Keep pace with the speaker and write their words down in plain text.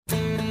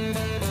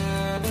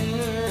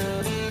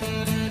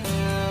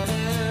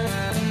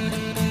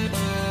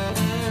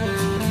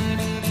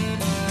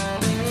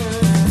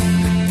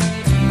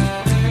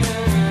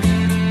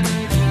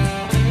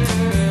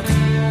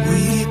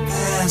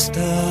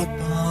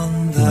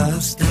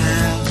first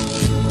time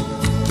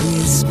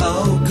we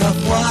spoke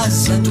of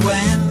was and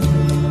when,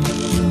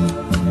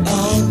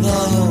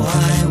 although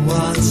I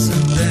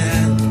wasn't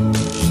there.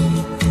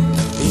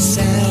 He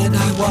said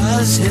I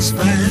was his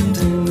friend,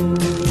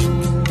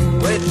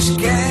 which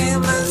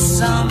came as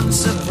some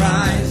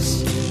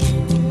surprise.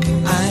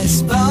 I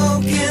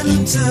spoke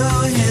into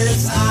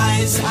his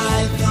eyes.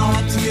 I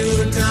thought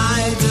you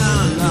died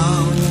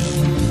alone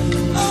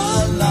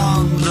a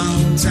long,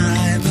 long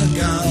time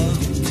ago.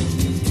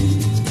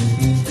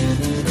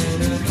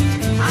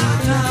 I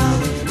know,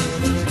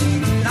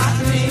 not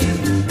me.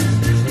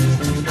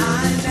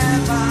 I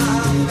never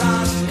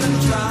lost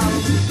control.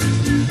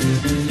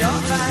 Your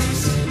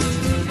face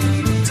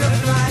took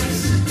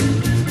place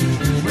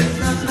with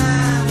the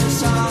man who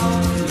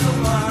sold the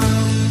world.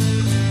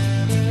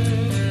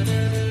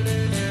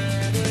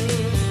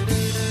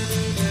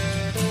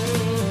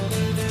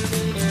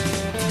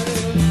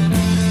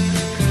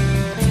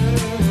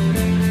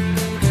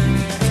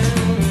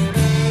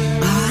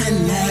 I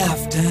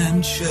laughed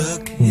and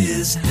shook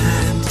his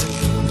hand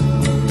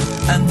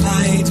and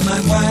made my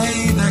way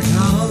back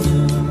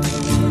home.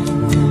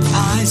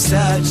 I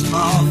searched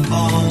for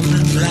form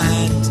and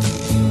land.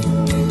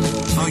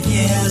 For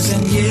years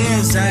and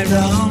years I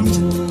roamed.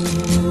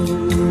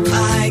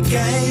 I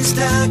gazed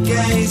a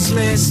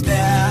gazeless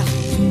stare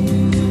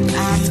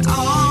at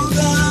all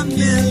the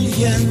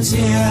millions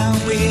here.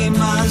 We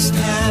must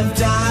have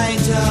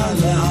died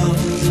alone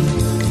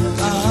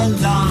a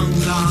long,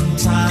 long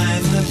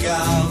time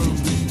ago.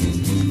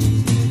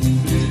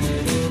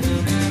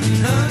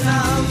 Who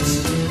knows?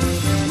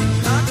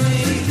 Not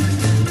me.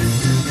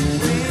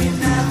 We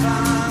never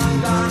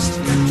lost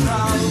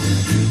control.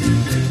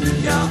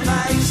 Your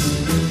face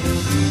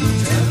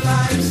to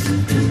face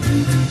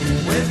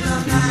with the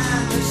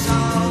man who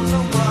sold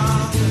the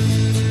world.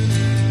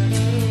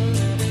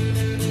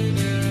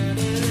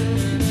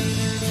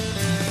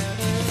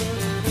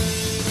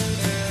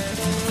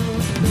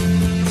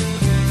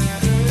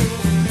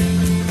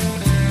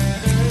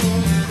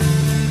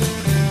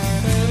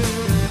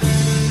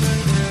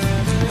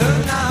 Who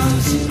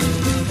knows?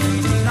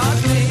 Not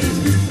me.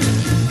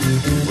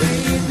 We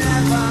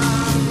never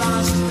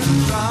lost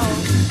control.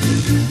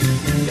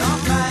 Your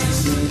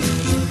face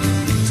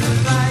to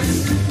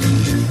face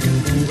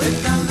with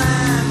the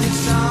man who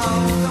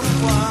sold the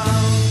world.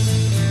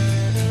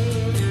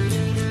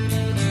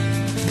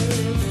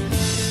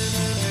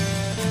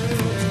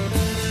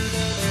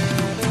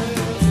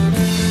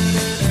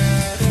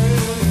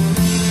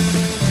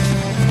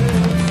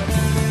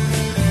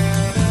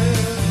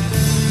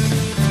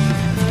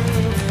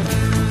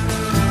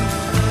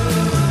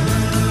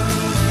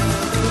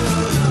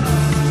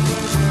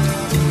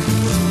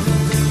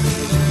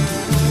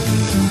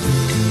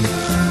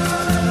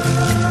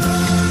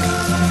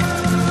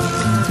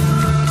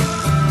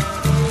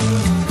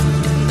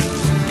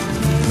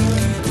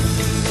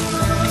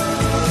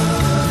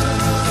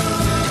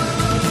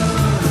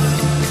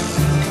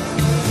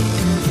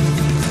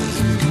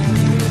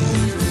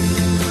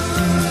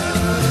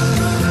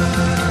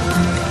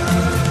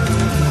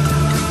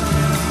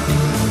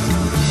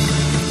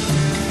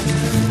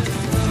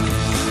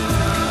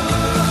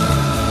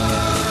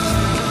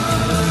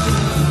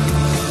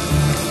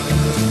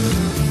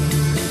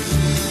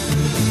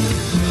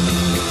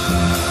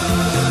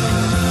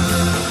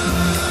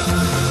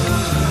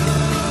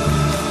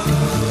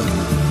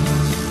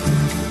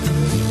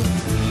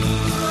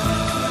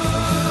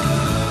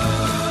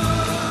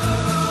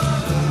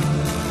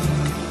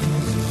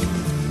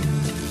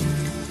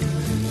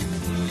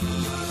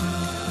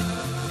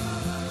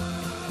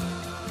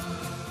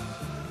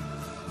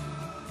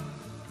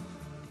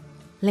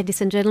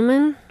 Ladies and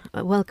gentlemen,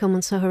 welcome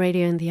on Soho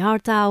Radio in the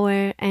Art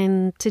Hour.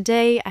 And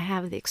today I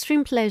have the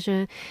extreme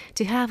pleasure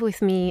to have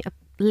with me a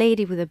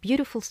lady with a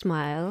beautiful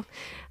smile,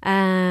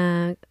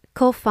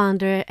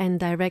 co-founder and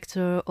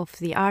director of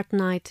the Art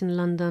Night in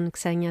London,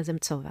 Ksenia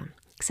Zemtsova.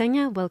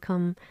 Ksenia,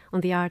 welcome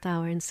on the Art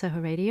Hour in Soho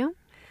Radio.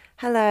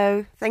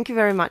 Hello, thank you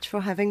very much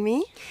for having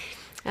me.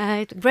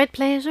 Great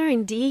pleasure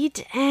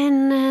indeed.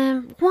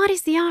 And what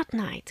is the Art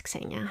Night,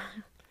 Ksenia?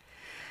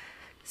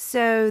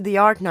 So the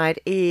Art Night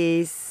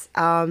is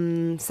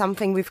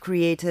something we've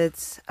created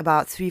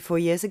about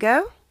 3-4 years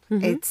ago.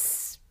 Mm-hmm.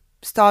 It's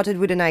started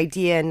with an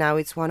idea and now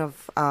it's one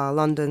of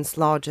London's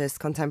largest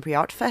contemporary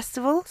art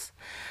festivals.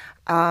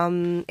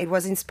 It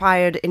was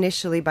inspired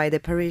initially by the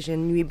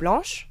Parisian Nuit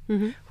Blanche,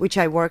 Mm-hmm. which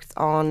I worked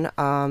on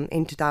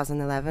in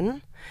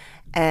 2011.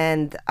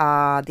 And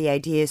the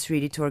idea is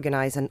really to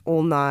organize an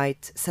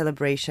all-night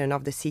celebration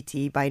of the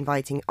city by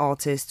inviting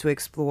artists to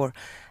explore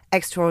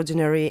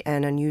extraordinary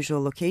and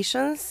unusual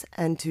locations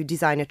and to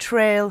design a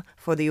trail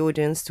for the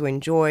audience to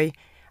enjoy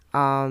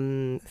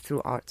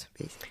through art,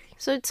 basically.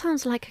 So it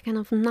sounds like a kind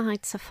of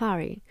night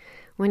safari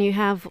when you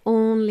have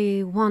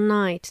only one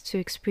night to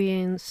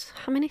experience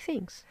how many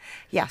things?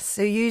 Yes,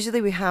 so usually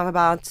we have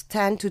about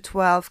 10 to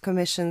 12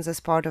 commissions as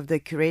part of the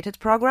curated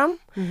program.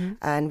 Mm-hmm.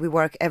 And we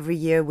work every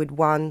year with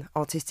one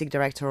artistic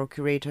director or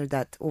curator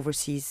that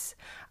oversees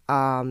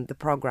the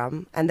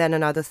program, and then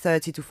another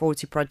 30 to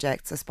 40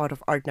 projects as part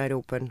of Art Night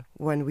Open,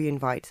 when we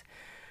invite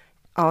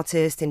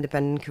artists,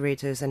 independent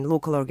curators, and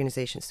local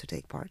organizations to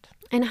take part.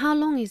 And how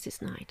long is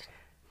this night?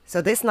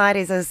 So this night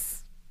is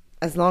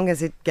as long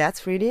as it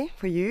gets, really,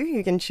 for you.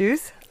 You can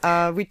choose.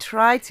 We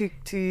try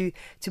to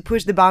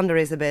push the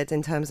boundaries a bit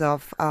in terms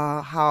of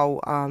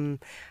how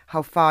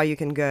far you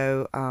can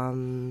go,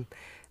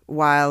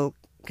 while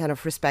kind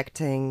of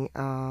respecting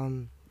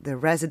the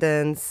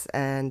residents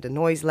and the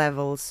noise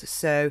levels.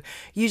 So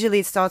usually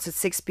it starts at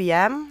 6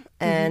 p.m.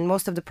 and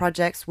most of the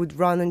projects would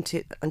run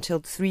until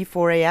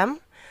 3-4 a.m.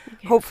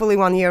 Okay. Hopefully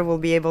one year we'll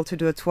be able to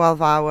do a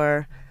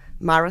 12-hour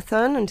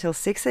marathon until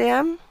 6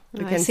 a.m.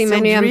 We I can see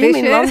still many dream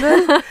in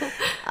ambitions.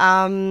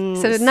 London.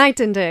 So night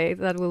and day,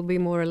 that will be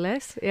more or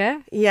less,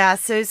 yeah? Yeah,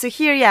 so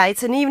here, yeah,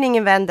 it's an evening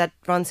event that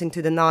runs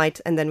into the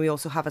night, and then we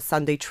also have a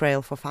Sunday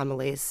trail for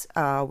families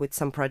with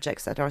some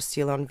projects that are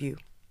still on view.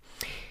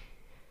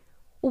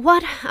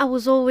 What I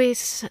was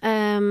always,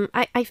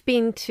 I've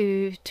been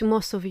to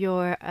most of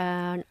your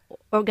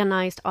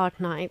organized art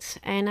nights,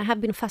 and I have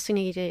been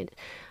fascinated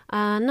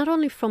not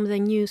only from the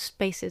new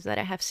spaces that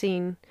I have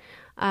seen,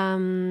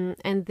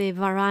 and the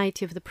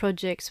variety of the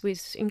projects,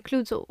 which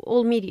includes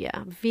all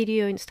media,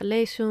 video,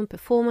 installation,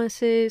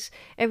 performances,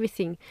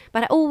 everything.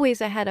 But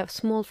I had a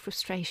small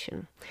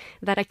frustration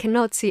that I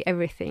cannot see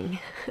everything.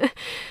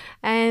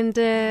 And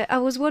I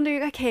was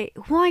wondering, okay,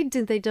 why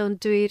did they don't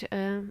do it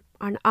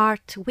an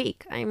art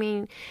week? I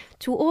mean,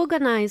 to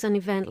organize an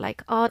event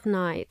like Art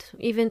Night,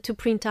 even to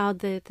print out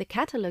the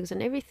catalogs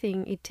and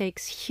everything, it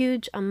takes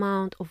huge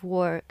amount of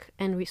work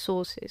and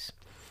resources.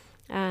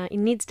 It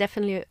needs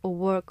definitely a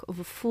work of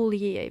a full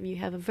year. You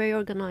have a very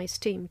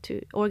organized team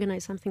to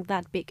organize something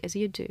that big as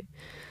you do,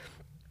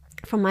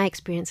 from my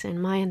experience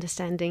and my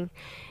understanding.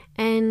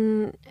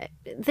 And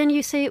then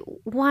you say,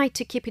 why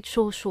to keep it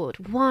so short?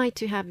 Why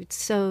to have it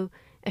so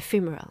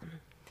ephemeral?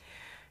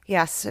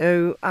 Yeah,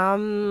 so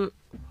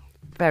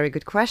very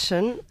good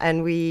question.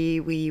 And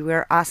we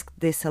were asked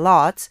this a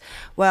lot.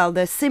 Well,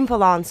 the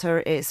simple answer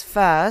is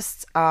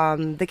first,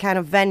 the kind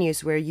of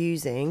venues we're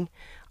using,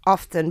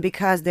 often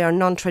because they are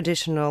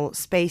non-traditional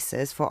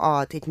spaces for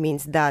art, it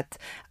means that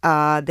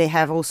they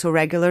have also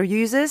regular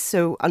users.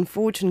 So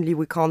unfortunately,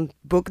 we can't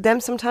book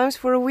them sometimes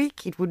for a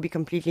week. It would be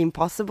completely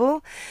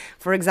impossible.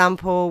 For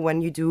example,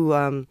 when you do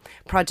a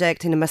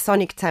project in a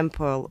Masonic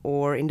temple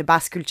or in the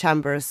Bascule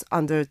chambers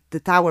under the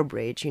Tower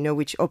Bridge,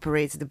 which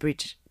operates the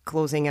bridge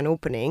closing and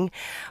opening,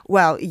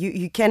 well,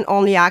 you can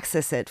only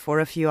access it for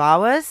a few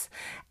hours.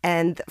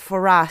 And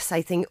for us,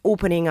 I think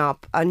opening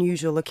up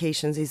unusual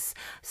locations is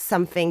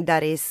something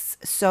that is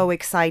so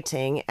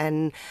exciting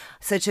and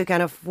such a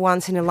kind of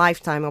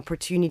once-in-a-lifetime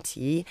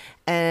opportunity,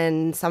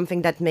 and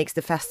something that makes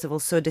the festival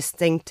so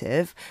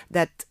distinctive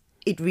that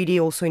it really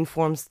also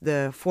informs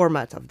the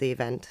format of the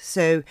event.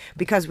 So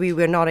because we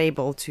were not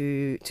able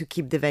to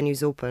keep the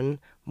venues open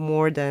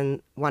more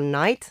than one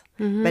night,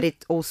 but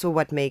it also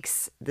what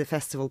makes the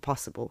festival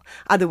possible.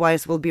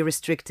 Otherwise, we'll be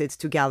restricted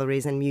to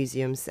galleries and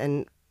museums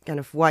and kind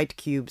of white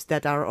cubes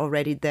that are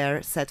already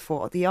there set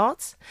for the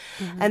arts.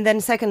 And then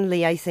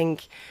secondly, I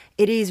think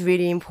it is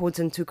really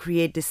important to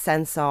create this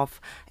sense of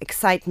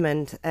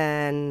excitement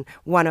and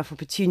one of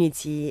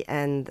opportunity,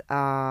 and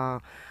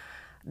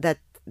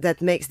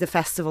that makes the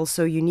festival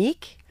so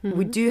unique.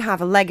 We do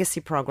have a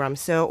legacy program,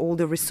 so all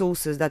the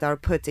resources that are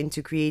put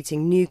into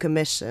creating new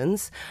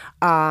commissions,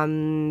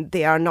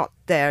 they are not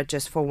there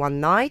just for one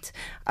night.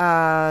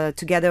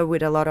 Together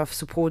with a lot of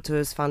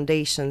supporters,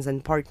 foundations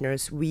and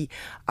partners, we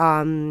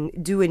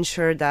do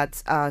ensure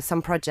that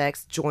some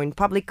projects join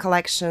public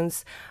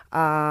collections,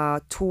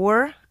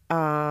 tour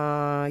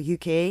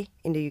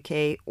in the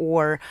UK,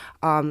 or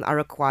are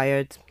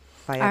acquired.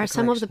 Are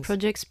some of the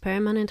projects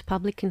permanent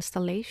public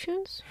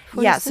installations?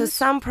 Yeah, so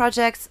some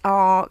projects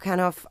are kind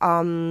of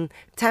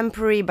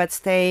temporary but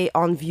stay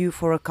on view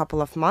for a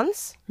couple of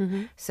months.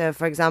 So,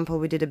 for example,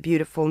 we did a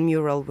beautiful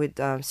mural with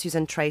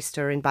Susan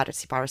Traister in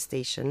Battersea Power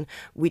Station,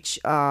 which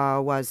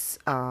was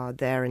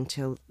there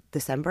until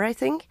December, I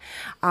think.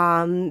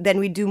 Then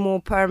we do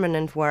more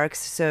permanent works.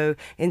 So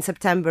in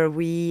September,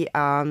 we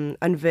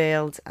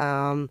unveiled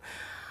an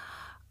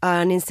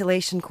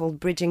installation called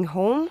Bridging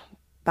Home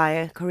by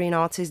a Korean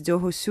artist, Do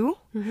Ho-soo,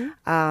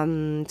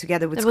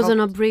 together with... It was on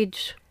a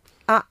bridge.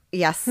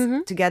 Yes,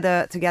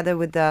 together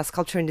with the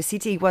Sculpture in the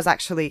City. It was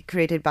actually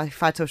created by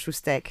Fatou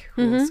Shustek,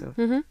 who also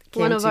came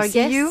one of to our see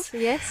guests. you.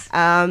 Yes.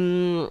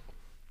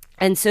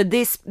 And so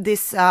this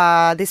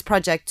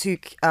project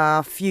took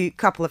a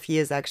couple of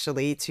years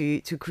actually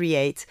to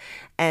create,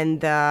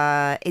 and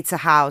it's a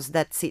house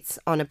that sits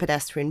on a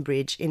pedestrian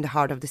bridge in the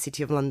heart of the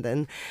City of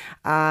London,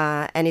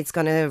 and it's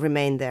going to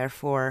remain there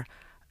for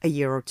a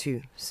year or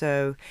two.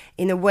 So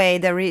in a way,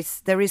 there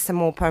is some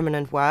more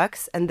permanent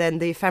works, and then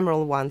the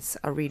ephemeral ones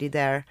are really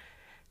there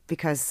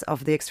because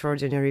of the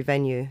extraordinary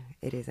venue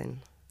it is in.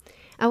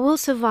 I Will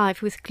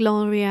Survive with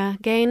Gloria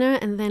Gaynor,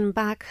 and then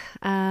back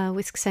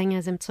with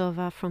Ksenia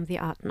Zemtsova from the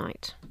Art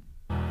Night.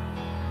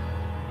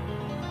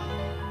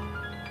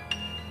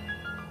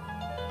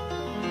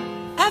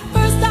 At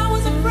first I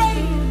was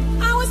afraid,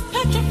 I was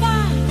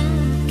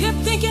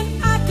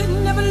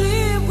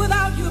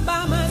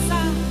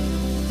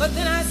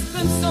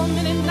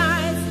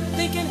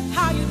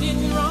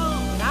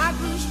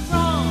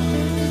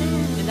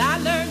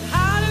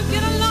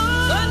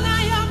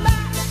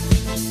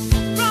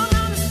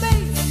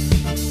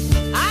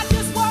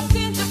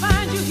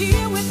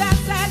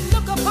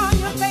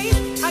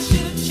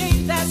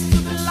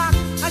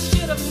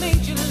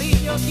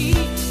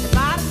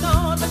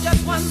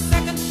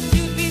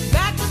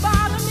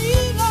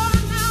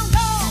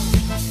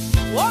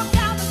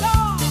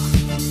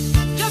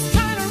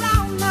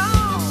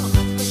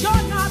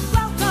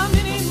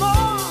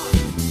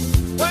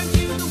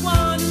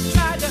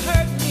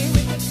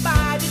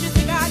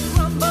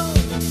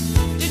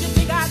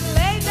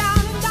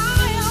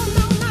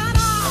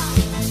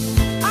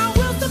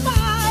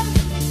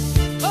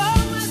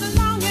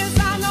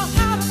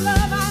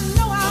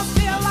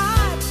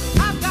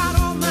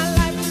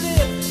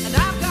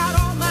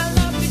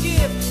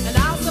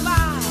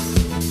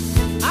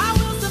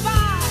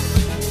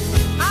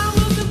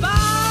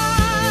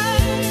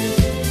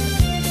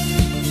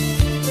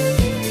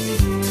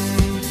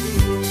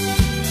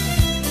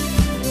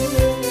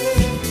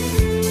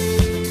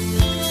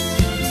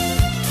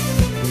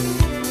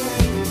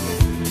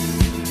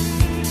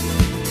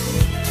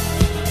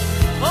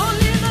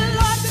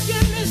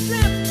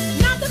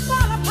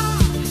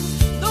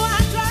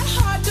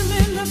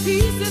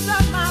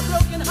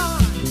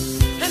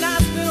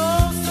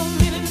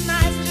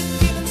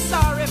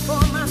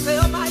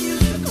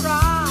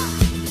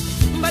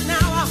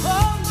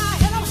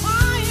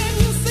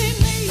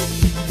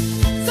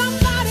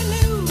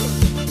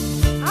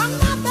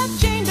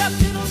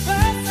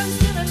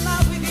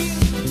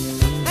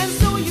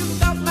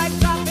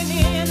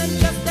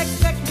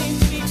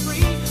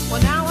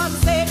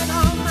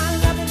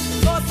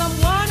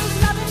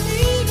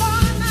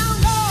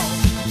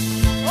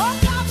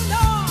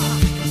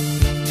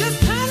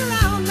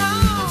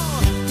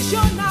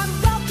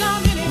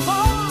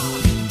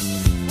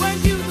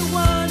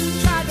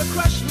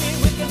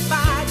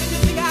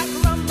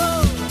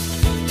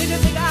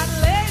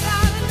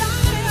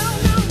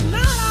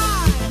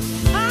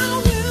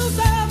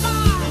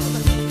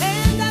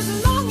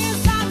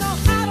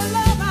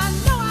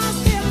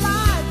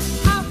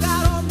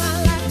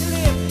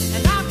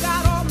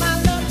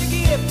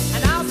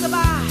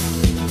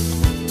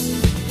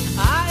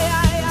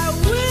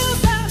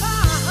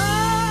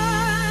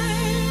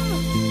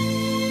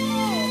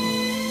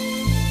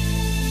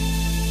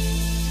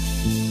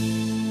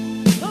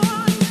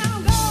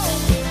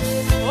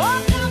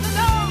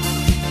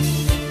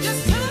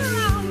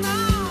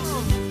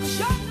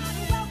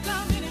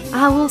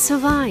I will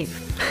survive.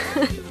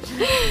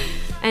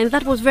 And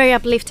that was very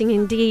uplifting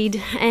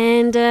indeed.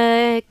 And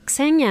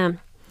Ksenia,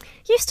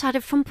 you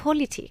started from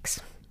politics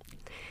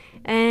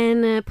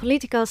and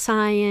political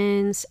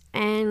science,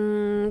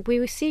 and we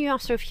will see you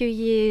after a few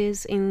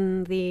years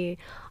in the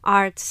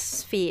arts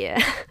sphere,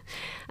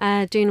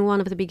 doing one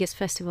of the biggest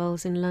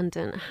festivals in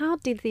London. How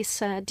did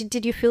this,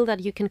 did you feel that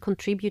you can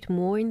contribute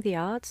more in the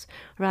arts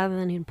rather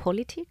than in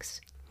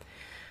politics?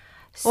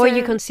 Or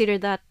you consider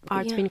that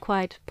art's been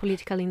quite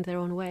political in their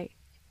own way?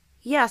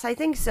 Yes, I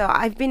think so.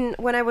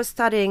 When I was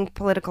studying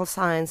political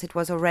science, it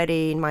was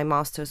already in my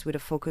master's with a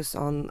focus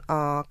on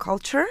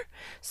culture.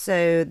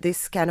 So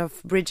this kind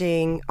of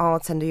bridging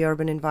arts and the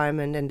urban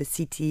environment and the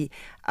city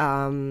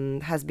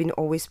has been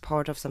always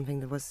part of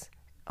something that was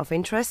of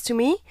interest to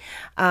me.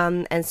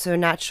 And so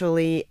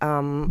naturally,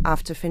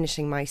 after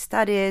finishing my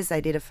studies,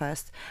 I did a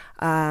first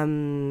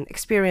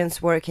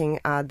experience working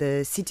at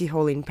the City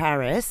Hall in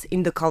Paris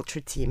in the culture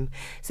team.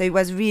 So it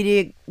was really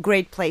a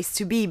great place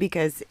to be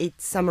because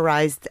it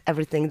summarized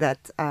everything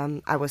that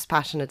I was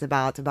passionate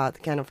about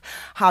kind of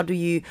how do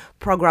you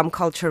program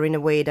culture in a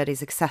way that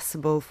is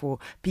accessible for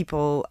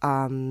people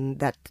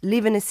that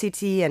live in a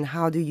city, and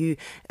how do you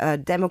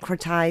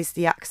democratize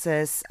the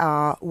access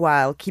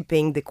while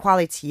keeping the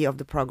quality of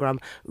the program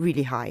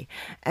really high.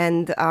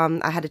 And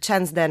I had a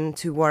chance then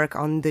to work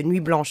on the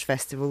Nuit Blanche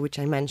Festival, which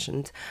I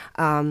mentioned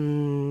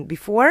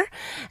before.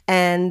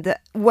 And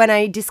when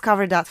I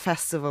discovered that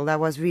festival, that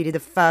was really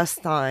the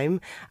first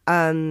time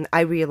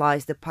I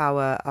realized the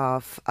power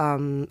of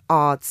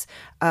arts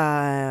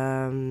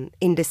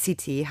in the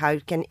city, how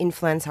it can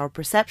influence our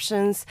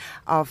perceptions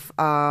of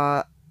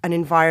an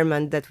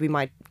environment that we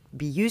might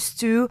be used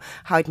to,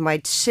 how it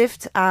might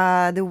shift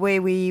the way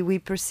we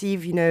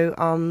perceive,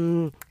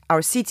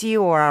 our city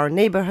or our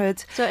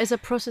neighborhood. So it's a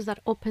process that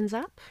opens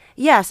up?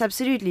 Yes,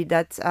 absolutely.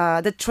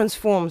 That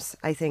transforms,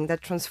 I think,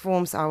 that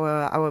transforms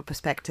our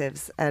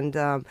perspectives. And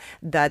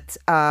that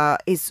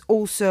is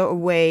also a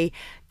way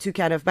to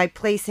kind of, by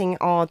placing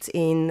art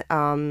in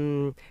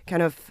kind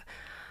of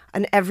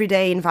an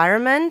everyday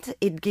environment,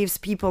 it gives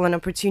people an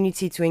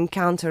opportunity to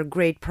encounter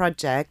great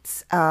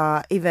projects,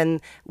 even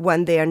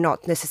when they are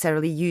not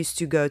necessarily used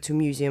to go to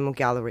museum or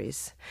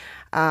galleries.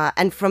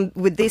 And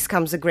with this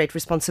comes a great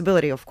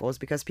responsibility, of course,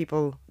 because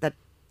people that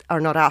are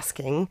not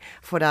asking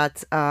for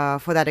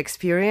that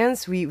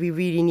experience, we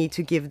really need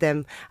to give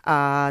them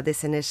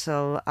this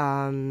initial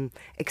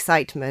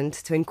excitement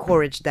to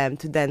encourage them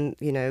to then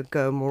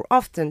go more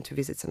often to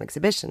visit some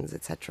exhibitions,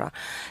 etc.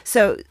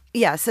 So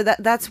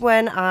that's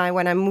when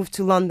I moved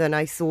to London,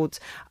 I thought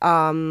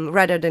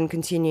rather than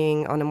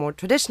continuing on a more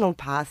traditional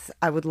path,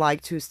 I would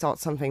like to start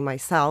something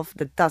myself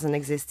that doesn't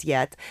exist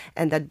yet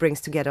and that brings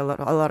together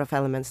a lot of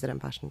elements that I'm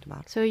passionate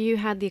about. So you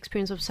had the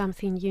experience of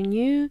something you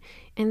knew,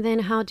 and then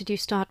how did you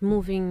start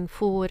moving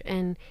forward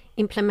and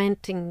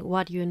implementing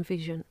what you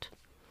envisioned?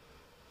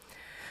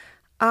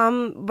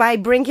 By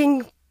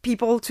bringing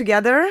people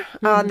together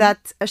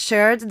that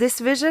shared this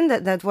vision,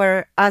 that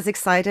were as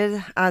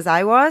excited as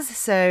I was.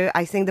 So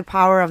I think the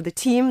power of the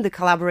team, the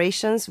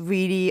collaborations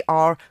really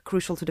are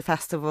crucial to the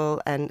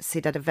festival and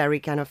sit at a very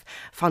kind of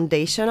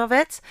foundation of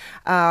it.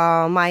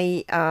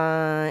 My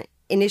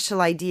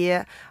initial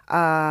idea,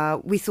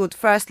 we thought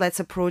first let's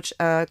approach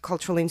a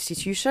cultural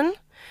institution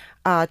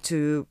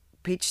to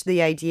pitch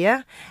the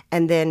idea,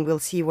 and then we'll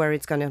see where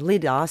it's going to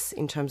lead us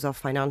in terms of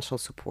financial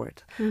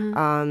support.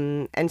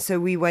 And so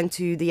we went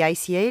to the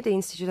ICA, the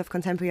Institute of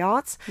Contemporary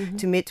Arts,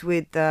 to meet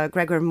with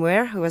Gregor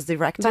Muir, who was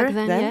director back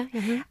then.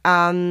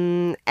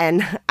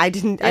 And I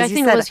didn't, as I you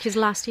think said, it was his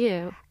last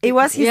year. It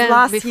was his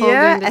last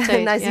year,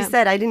 and as you yeah.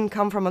 said, I didn't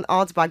come from an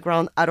arts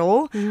background at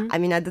all. I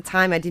mean, at the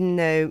time, I didn't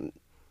know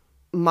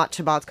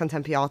much about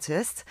contemporary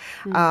artists,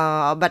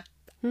 but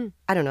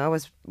I don't know,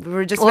 we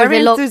were just very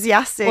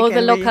enthusiastic. Or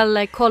the local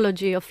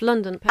ecology of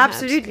London,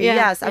 perhaps. Absolutely,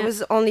 yes. I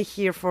was only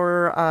here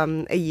for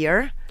a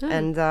year.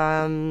 And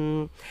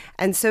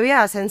so,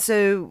 yes, and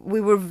so we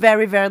were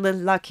very, very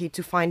lucky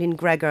to find in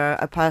Gregor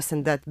a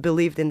person that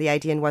believed in the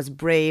idea and was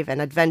brave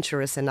and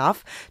adventurous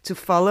enough to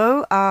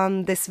follow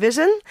this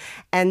vision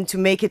and to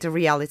make it a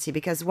reality.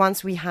 Because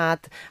once we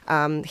had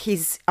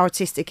his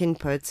artistic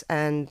input,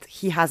 and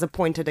he has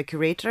appointed a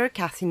curator,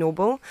 Kathy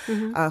Noble,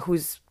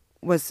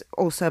 was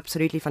also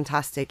absolutely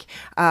fantastic.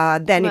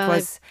 Then it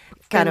was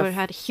kind of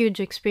had huge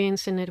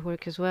experience in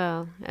network as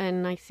well,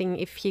 and I think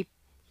if he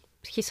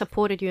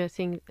supported you, I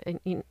think,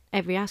 in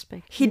every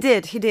aspect. He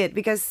did,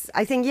 because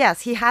I think, yes,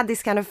 he had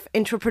this kind of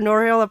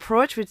entrepreneurial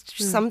approach, which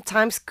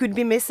sometimes could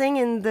be missing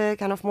in the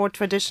kind of more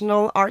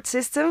traditional art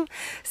system.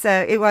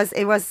 So it was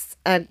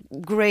a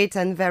great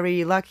and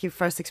very lucky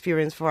first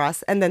experience for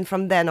us. And then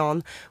from then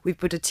on, we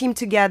put a team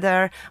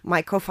together.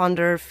 My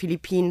co-founder,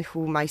 Philippine,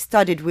 whom I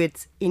studied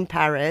with in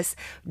Paris,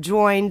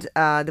 joined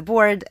the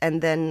board,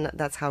 and then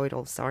that's how it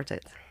all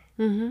started.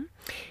 And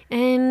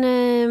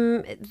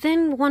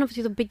then one of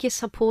the biggest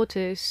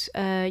supporters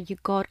you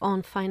got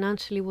on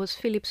financially was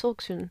Philips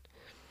Auction.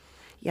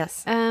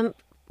 Yes.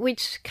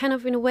 Which kind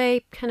of, in a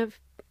way,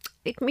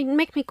 it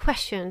make me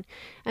question.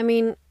 I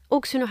mean,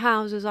 auction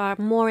houses are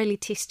more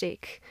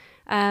elitistic,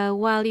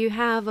 while you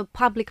have a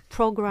public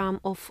program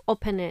of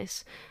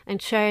openness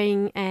and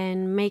sharing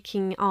and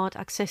making art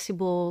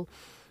accessible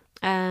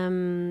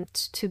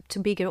to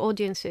bigger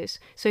audiences.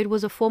 So it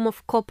was a form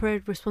of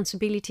corporate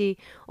responsibility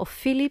of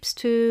Philips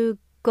to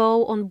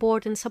go on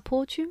board and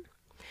support you?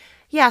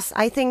 Yes,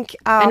 I think...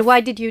 and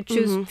why did you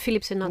choose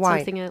Philips and not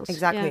something else?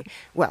 Exactly. Yeah.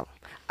 Well,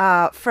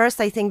 first,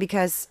 I think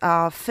because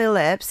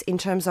Philips, in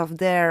terms of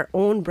their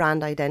own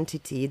brand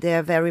identity,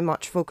 they're very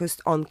much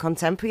focused on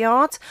contemporary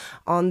art,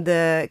 on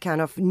the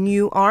kind of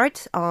new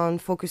art, on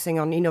focusing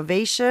on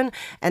innovation,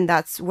 and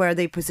that's where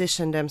they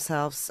position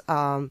themselves.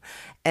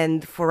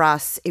 And for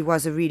us, it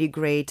was a really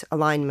great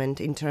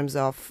alignment in terms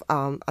of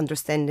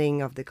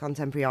understanding of the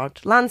contemporary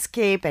art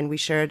landscape, and we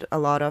shared a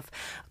lot of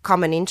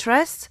common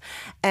interests.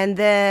 And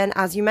then,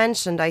 as you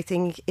mentioned, I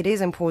think it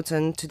is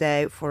important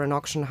today for an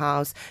auction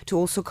house to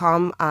also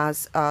come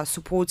as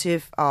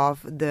supportive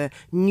of the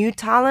new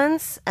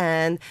talents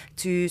and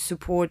to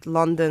support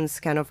London's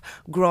kind of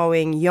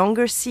growing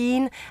younger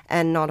scene,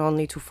 and not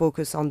only to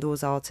focus on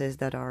those artists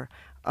that are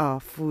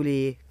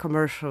fully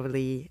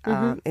commercially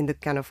in the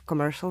kind of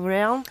commercial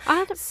realm.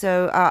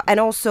 So and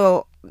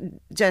also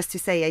just to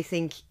say, I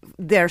think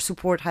their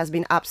support has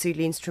been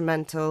absolutely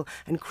instrumental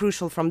and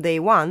crucial from day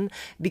one,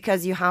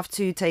 because you have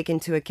to take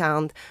into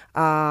account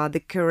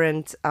the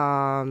current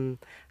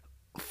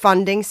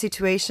funding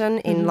situation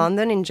in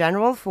London in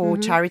general for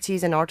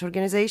charities and art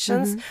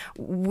organizations.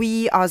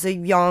 We as a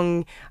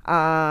young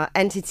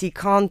entity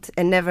can't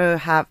and never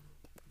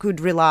could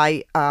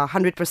rely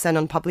 100%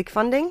 on public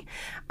funding.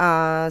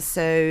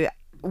 So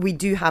we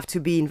do have to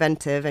be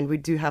inventive, and we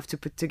do have to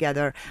put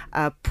together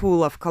a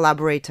pool of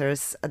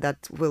collaborators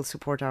that will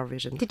support our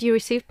vision. Did you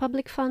receive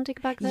public funding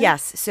back then?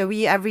 Yes. So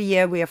every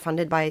year we are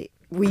funded by...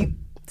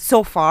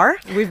 So far,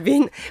 we've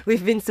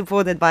been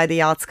supported by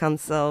the Arts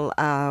Council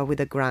with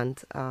a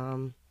grant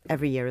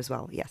every year as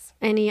well. Yes.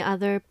 Any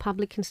other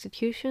public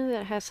institution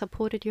that has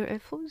supported your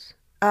efforts?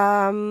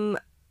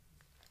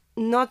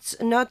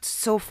 Not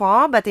so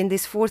far, but in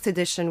this 4th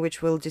edition,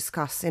 which we'll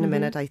discuss in a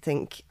minute, I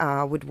think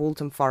with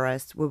Waltham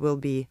Forest, we will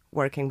be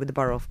working with the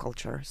Borough of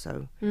Culture.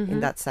 So in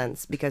that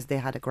sense, because they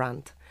had a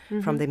grant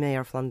from the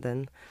Mayor of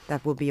London,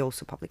 that will be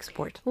also public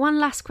support. One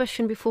last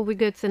question before we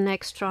go to the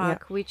next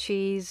track, which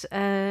is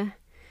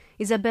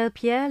Isabelle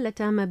Pierre, Le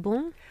Temps est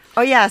bon.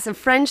 Oh yes, a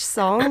French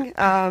song.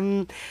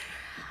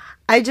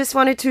 I just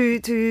wanted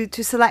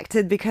to select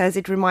it because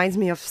it reminds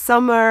me of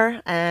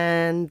summer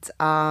and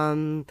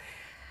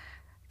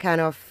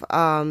kind of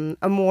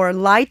a more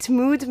light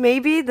mood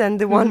maybe than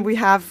the one we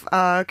have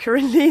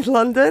currently in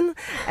London,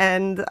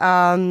 and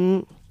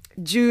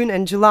June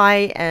and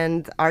July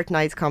and art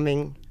nights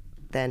coming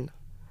then.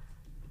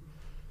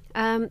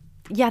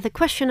 The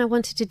question I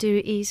wanted to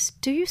do is,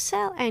 do you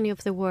sell any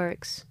of the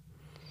works?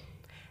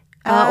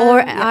 Or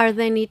are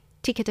there any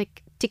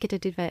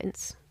ticketed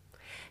events?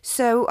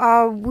 So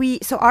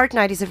Art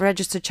Night is a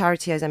registered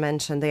charity, as I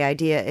mentioned. The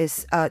idea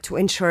is to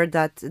ensure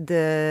that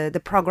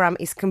the program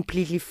is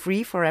completely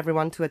free for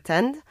everyone to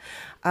attend.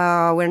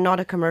 We're not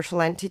a commercial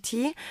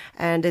entity,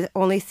 and the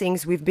only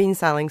things we've been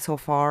selling so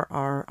far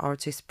are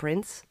artist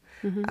prints.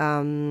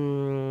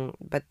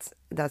 But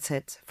that's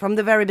it. From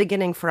the very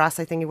beginning, for us,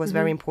 I think it was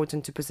very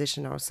important to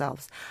position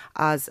ourselves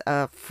as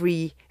a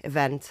free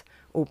event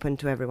open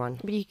to everyone.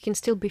 But you can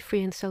still be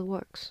free and sell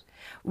works.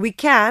 We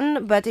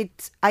can, but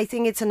I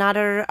think it's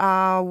another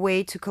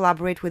way to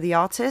collaborate with the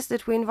artists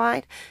that we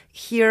invite.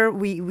 Here,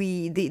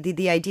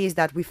 the idea is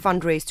that we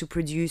fundraise to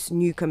produce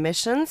new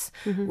commissions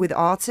with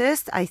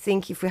artists. I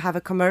think if we have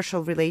a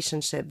commercial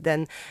relationship,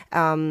 then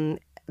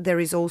there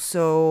is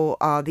also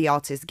the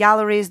artist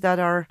galleries that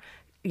are,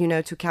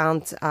 to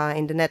count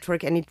in the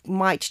network, and it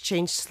might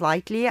change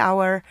slightly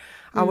our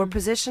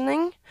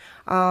positioning.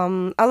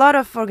 A lot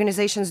of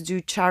organizations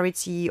do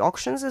charity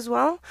auctions as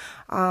well.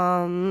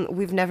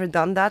 We've never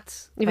done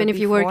that. Even if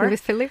you're working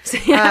with Philips?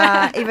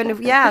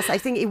 Yes, I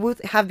think it would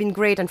have been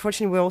great.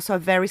 Unfortunately, we're also a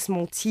very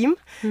small team.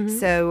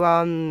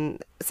 So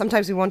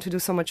sometimes we want to do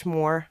so much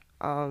more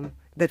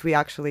that we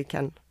actually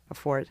can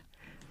afford.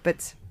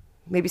 But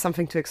maybe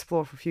something to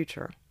explore for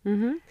future.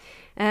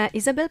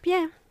 Isabelle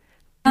Pierre.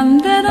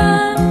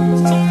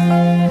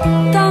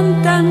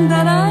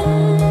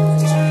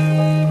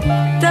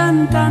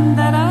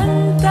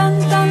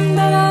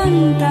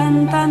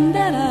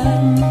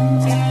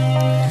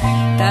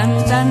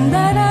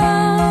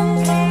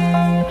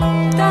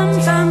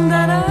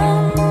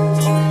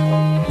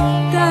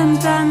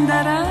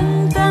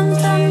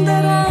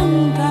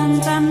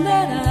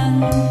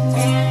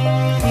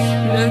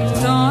 Le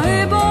temps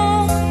est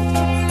bon,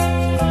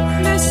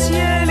 le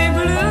ciel est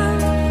bleu.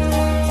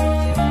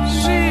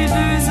 J'ai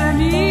deux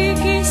amis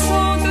qui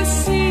sont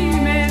aussi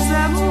mes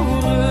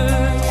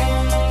amoureux.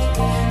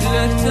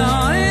 Le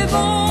temps est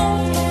bon,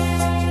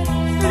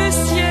 le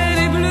ciel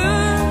est bleu.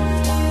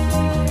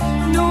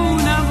 Nous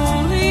n'avons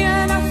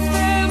rien à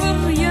faire,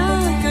 rien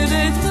que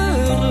d'être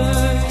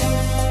heureux.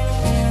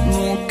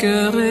 Mon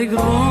cœur est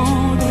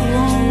grand,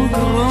 grand,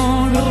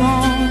 grand,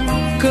 grand,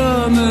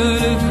 comme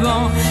le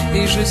vent,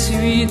 et je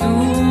suis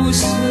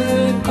douce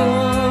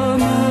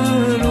comme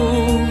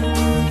l'eau.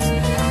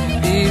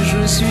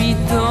 suis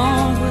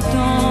tendre,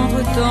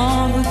 tendre,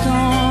 tendre,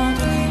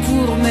 tendre.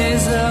 Pour mes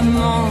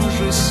amants,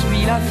 je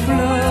suis la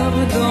fleur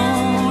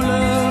dans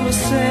leur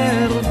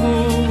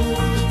cerveau.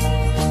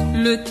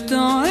 Le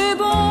temps est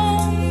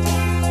bon,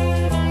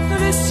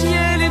 le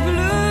ciel est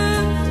bleu.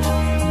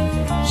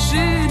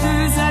 J'ai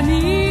deux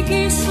amis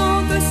qui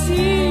sont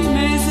aussi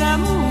mes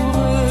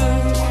amoureux.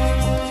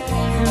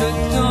 Le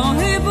temps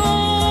est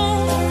bon,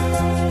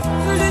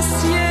 le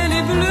ciel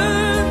est bleu.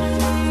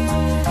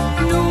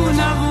 Nous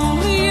n'avons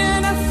rien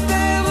à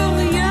faire,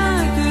 rien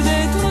que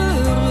d'être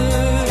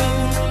heureux.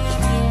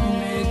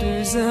 Mes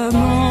deux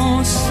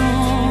amants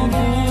sont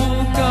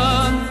beaux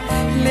comme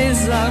les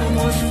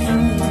arbres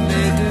fous.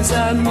 Mes deux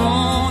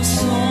amants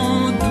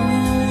sont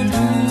doux,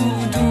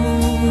 doux,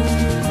 doux.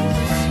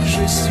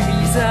 Je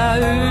suis à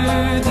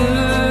eux de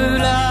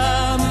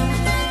l'âme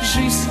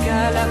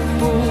jusqu'à la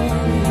peau.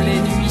 Les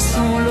nuits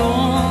sont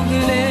longues,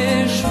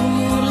 les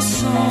jours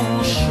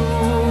sont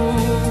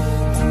chauds.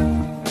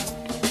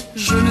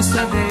 Je ne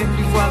savais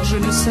plus voir, je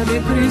ne savais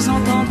plus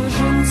entendre,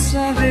 je ne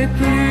savais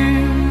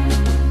plus.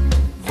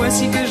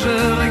 Voici que je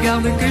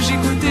regarde, que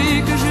j'écoute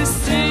et que je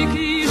sais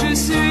qui je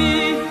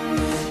suis.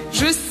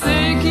 Je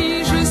sais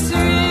qui je suis.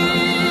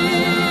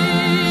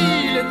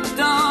 Le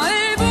temps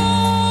est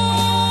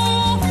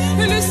bon,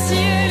 le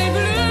ciel est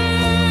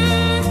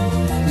bleu.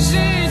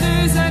 J'ai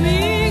deux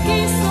amis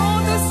qui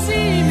sont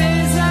aussi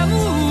mes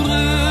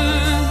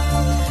amoureux.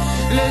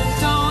 Le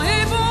temps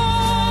est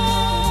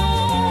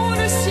bon,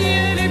 le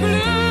ciel est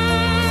bleu.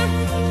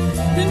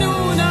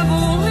 Nous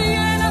n'avons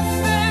rien à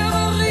faire,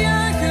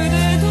 rien que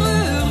d'être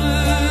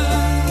heureux.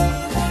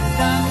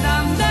 Dam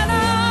dam da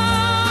dam,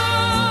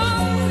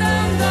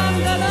 dam dam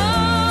da dam,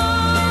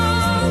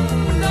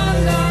 dam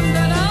dam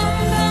da dam,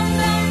 dam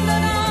dam da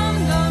dam,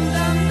 dam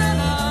dam da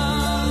dam,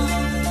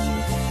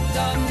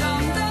 dam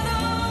dam da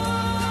dam,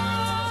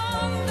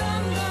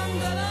 dam dam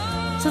da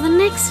dam. So the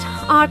next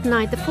art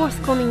night, the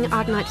forthcoming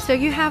art night. So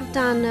you have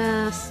done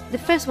the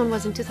first one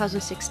was in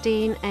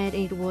 2016, and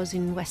it was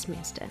in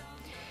Westminster.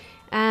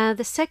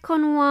 The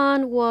second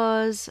one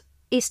was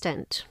East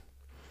End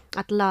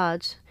at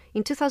large.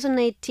 In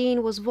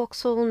 2018 was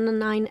Vauxhall,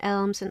 Nine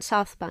Elms, and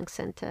South Bank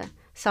Centre,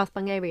 South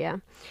Bank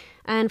area.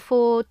 And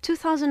for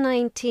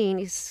 2019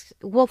 is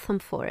Waltham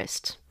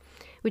Forest,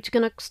 which is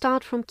going to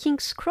start from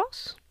King's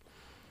Cross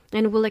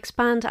and will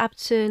expand up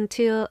to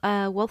until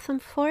Waltham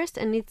Forest.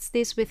 And it's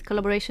this with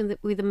collaboration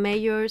with the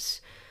mayor's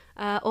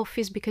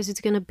office, because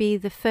it's going to be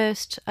the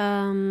first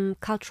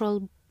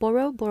cultural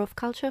borough of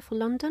culture for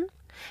London.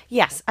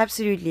 Yes,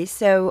 absolutely.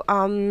 So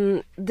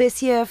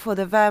this year, for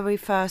the very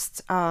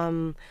first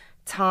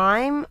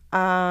time,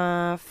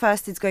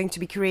 first it's going to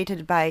be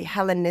curated by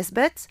Helen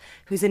Nisbet,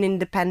 who's an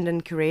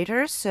independent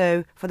curator.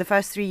 So for the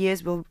first 3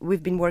 years,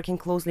 we've been working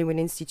closely with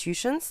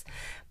institutions,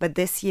 but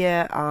this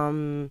year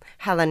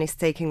Helen is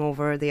taking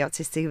over the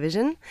artistic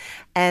vision,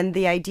 and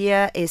the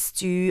idea is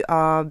to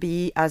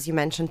be, as you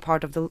mentioned,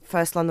 part of the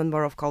first London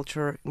Borough of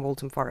Culture in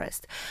Waltham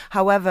Forest.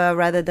 However,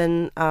 rather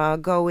than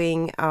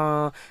going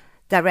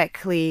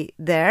directly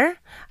there,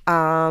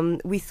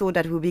 we thought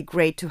that it would be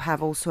great to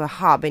have also a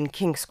hub in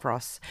King's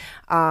Cross.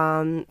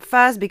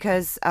 First,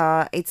 because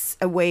it's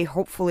a way,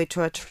 hopefully,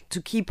 to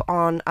keep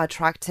on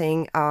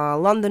attracting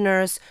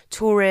Londoners,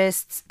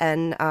 tourists,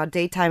 and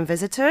daytime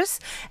visitors,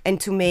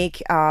 and to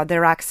make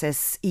their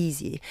access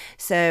easy.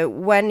 So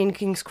when in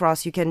King's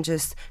Cross, you can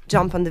just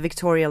jump on the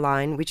Victoria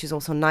Line, which is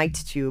also night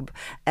tube,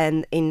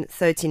 and in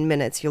 13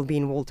 minutes you'll be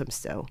in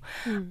Walthamstow.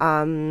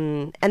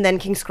 And then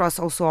King's Cross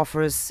also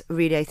offers,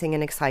 really, I think,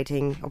 an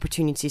exciting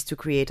opportunities to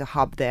create a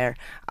hub there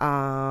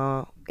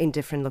in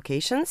different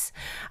locations.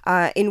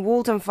 In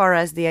Waltham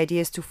Forest, the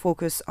idea is to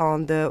focus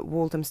on the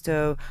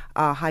Walthamstow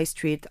High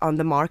Street, on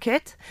the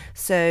market,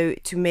 so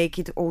to make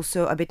it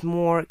also a bit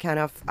more kind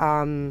of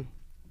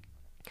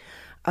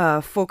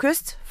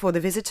focused for the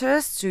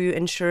visitors, to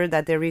ensure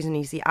that there is an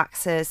easy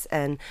access,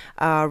 and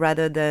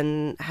rather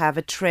than have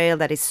a trail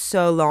that is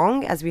so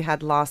long as we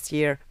had last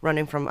year,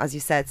 running from, as you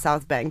said,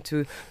 South Bank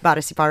to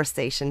Battersea Power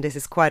Station. This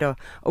is quite a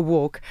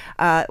walk.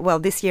 Well,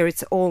 this year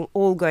it's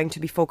all going to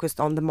be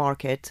focused on the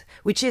market,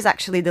 which is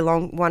actually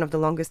one of the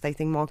longest, I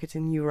think, markets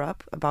in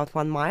Europe, about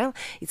 1 mile.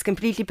 It's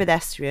completely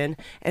pedestrian,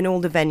 and all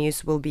the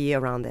venues will be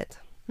around it.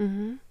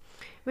 Mm-hmm.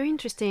 Very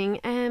interesting.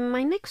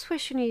 My next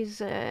question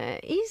is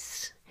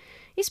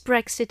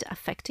Brexit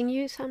affecting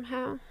you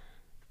somehow?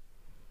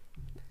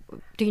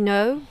 Do you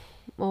know,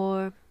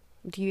 or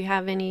do you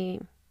have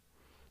any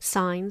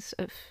signs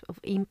of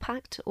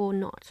impact or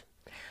not?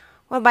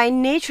 Well, by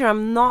nature,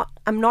 I'm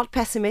not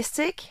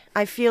pessimistic.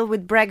 I feel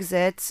with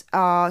Brexit,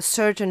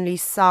 certainly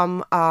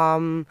some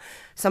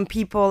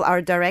people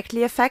are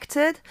directly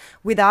affected.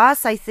 With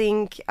us, I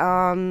think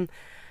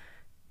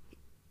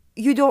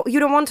you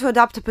don't want to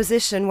adopt a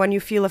position when you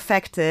feel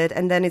affected,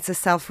 and then it's a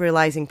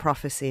self-realizing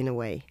prophecy in a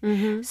way.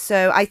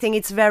 So I think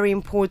it's very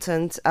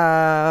important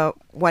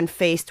when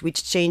faced with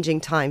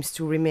changing times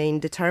to remain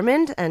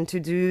determined and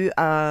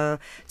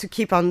to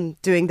keep on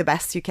doing the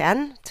best you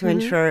can to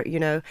ensure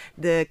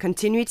the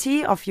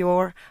continuity of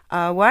your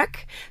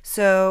work.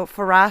 So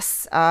for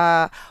us,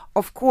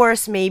 of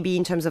course, maybe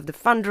in terms of the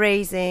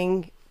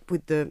fundraising,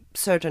 with the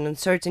certain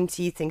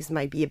uncertainty, things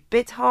might be a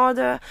bit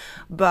harder,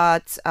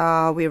 but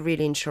we're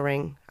really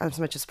ensuring as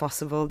much as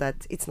possible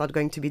that it's not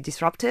going to be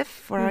disruptive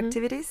for our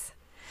activities.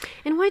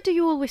 And why do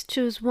you always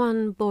choose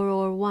one borough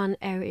or one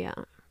area?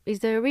 Is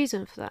there a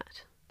reason for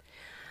that?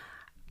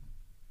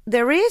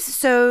 There is.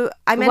 So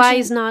I mentioned... Why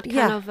is not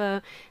kind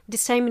of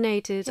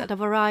disseminated at a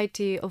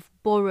variety of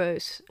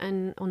boroughs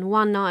and on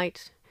one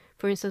night?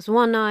 For instance,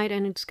 one night,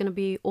 and it's going to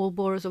be all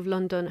boroughs of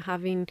London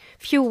having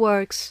few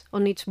works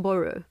on each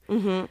borough.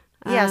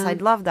 Yes,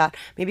 I'd love that.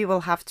 Maybe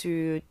we'll have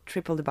to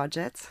triple the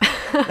budget.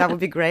 That would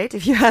be great.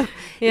 If if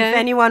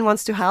anyone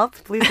wants to help,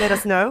 please let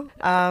us know.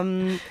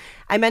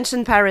 I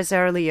mentioned Paris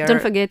earlier.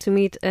 Don't forget to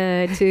meet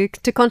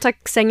to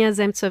contact Ksenia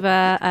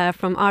Zemtsova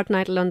from Art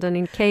Night London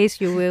in case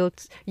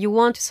you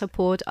want to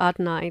support Art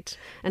Night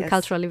and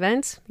cultural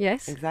events.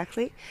 Yes,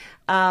 exactly.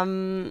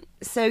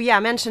 So I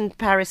mentioned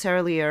Paris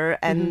earlier,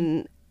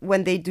 and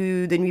when they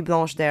do the Nuit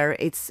Blanche there,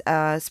 it's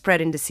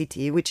spread in the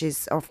city, which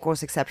is, of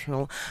course,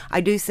 exceptional.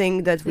 I do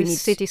think that we need... The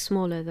city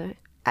smaller, though.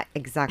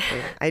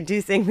 Exactly. I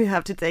do think we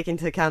have to take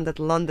into account that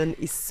London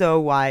is so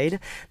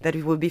wide that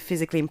it would be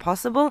physically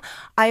impossible.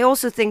 I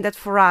also think that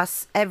for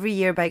us, every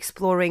year by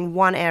exploring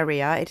one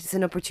area, it is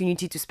an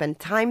opportunity to spend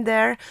time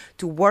there,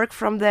 to work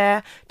from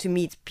there, to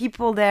meet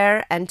people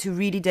there, and to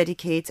really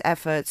dedicate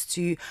efforts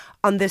to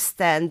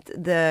understand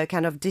the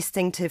kind of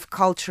distinctive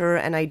culture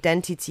and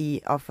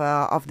identity of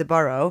the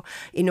borough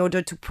in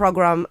order to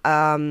program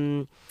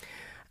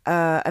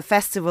a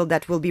festival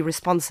that will be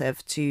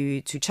responsive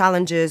to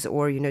challenges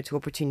or to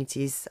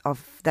opportunities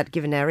of that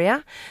given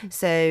area.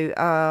 So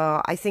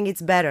I think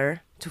it's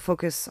better to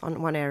focus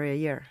on one area a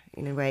year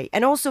in a way,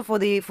 and also for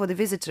the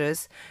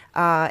visitors,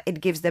 it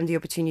gives them the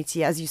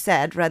opportunity, as you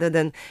said, rather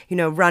than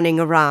running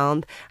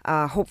around,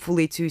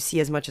 hopefully to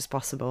see as much as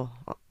possible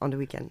on the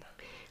weekend.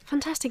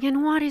 Fantastic.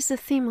 And what is the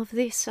theme of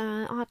this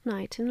Art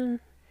Night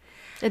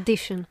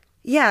edition?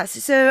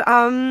 Yes,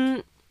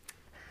 so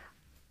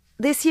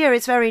this year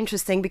it's very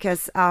interesting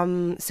because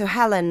so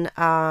Helen,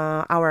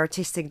 our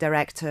artistic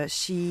director,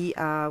 she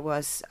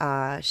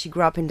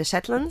grew up in the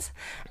Shetlands,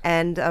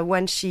 and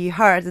when she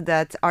heard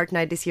that Art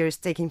Night this year is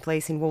taking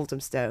place in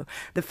Walthamstow,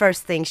 the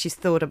first thing she's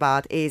thought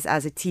about is,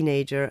 as a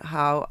teenager,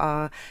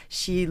 how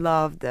she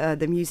loved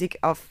the music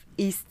of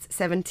East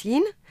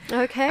 17.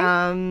 Okay.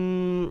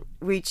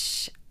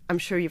 Which I'm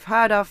sure you've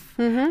heard of.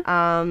 So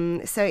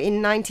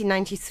in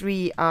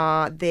 1993,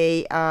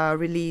 they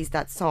released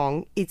that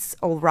song, It's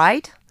All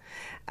Right.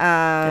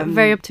 A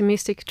very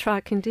optimistic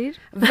track indeed.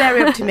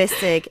 Very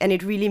optimistic, and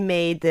it really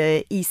made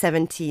the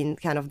E17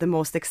 kind of the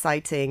most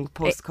exciting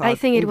postcard. I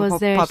think it was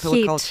their popular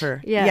hit.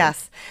 culture. Yeah.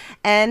 Yes,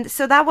 and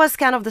so that was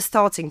kind of the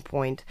starting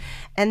point.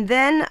 And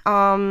then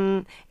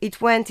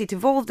it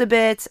evolved a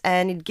bit,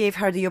 and it gave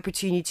her the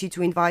opportunity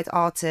to invite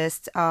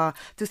artists to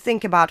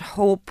think about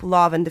hope,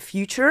 love, and the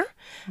future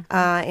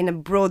in a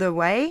broader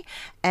way,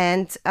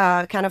 and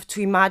kind of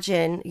to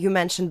imagine. You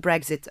mentioned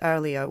Brexit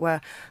earlier, where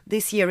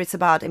this year it's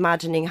about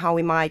imagining how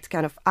we might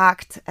kind of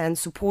act and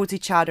support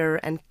each other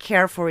and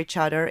care for each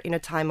other in a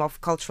time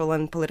of cultural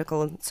and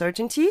political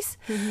uncertainties.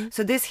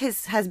 So this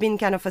has been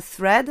kind of a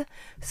thread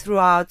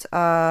throughout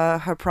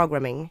her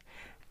programming.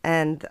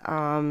 And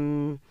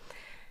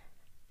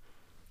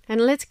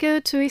let's go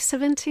to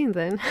E17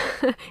 then.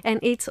 And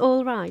It's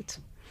All Right.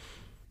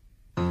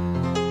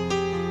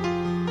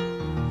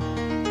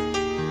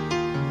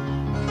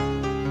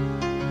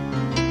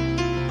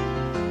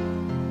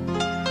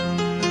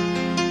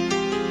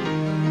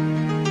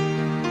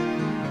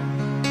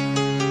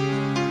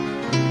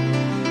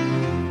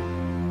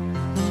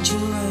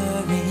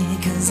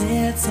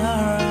 It's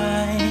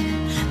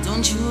alright,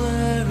 don't you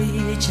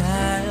worry,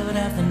 child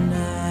of the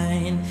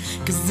night.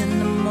 'Cause in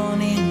the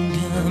morning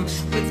come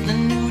with the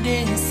new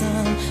day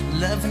sun,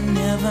 love and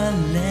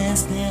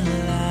everlasting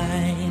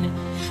light.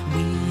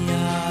 We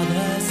are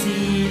the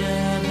seed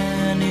of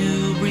a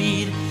new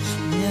breed,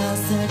 we'll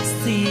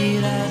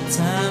succeed, our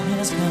time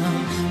has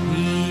come.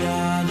 We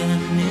are the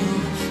new,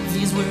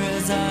 these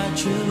words are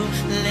true,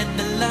 let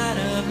the light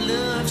of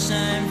love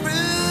shine through.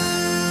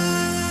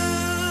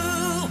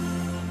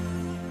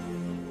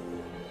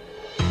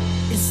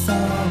 It's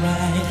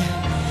alright,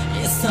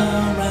 it's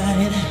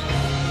alright,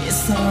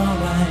 it's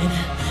alright,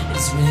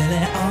 it's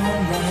really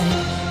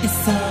alright,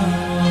 it's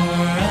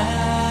alright,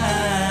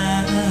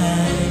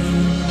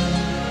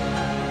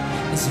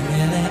 it's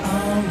really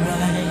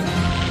alright.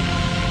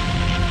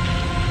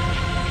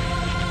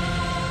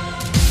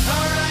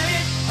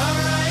 Alright,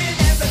 alright,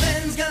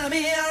 everything's gonna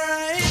be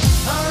alright.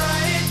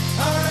 Alright,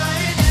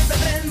 alright,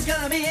 everything's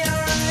gonna be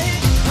alright.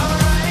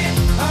 Alright,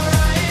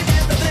 alright,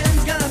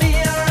 everything's gonna be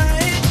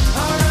alright.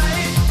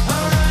 Alright,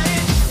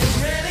 alright, it's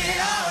really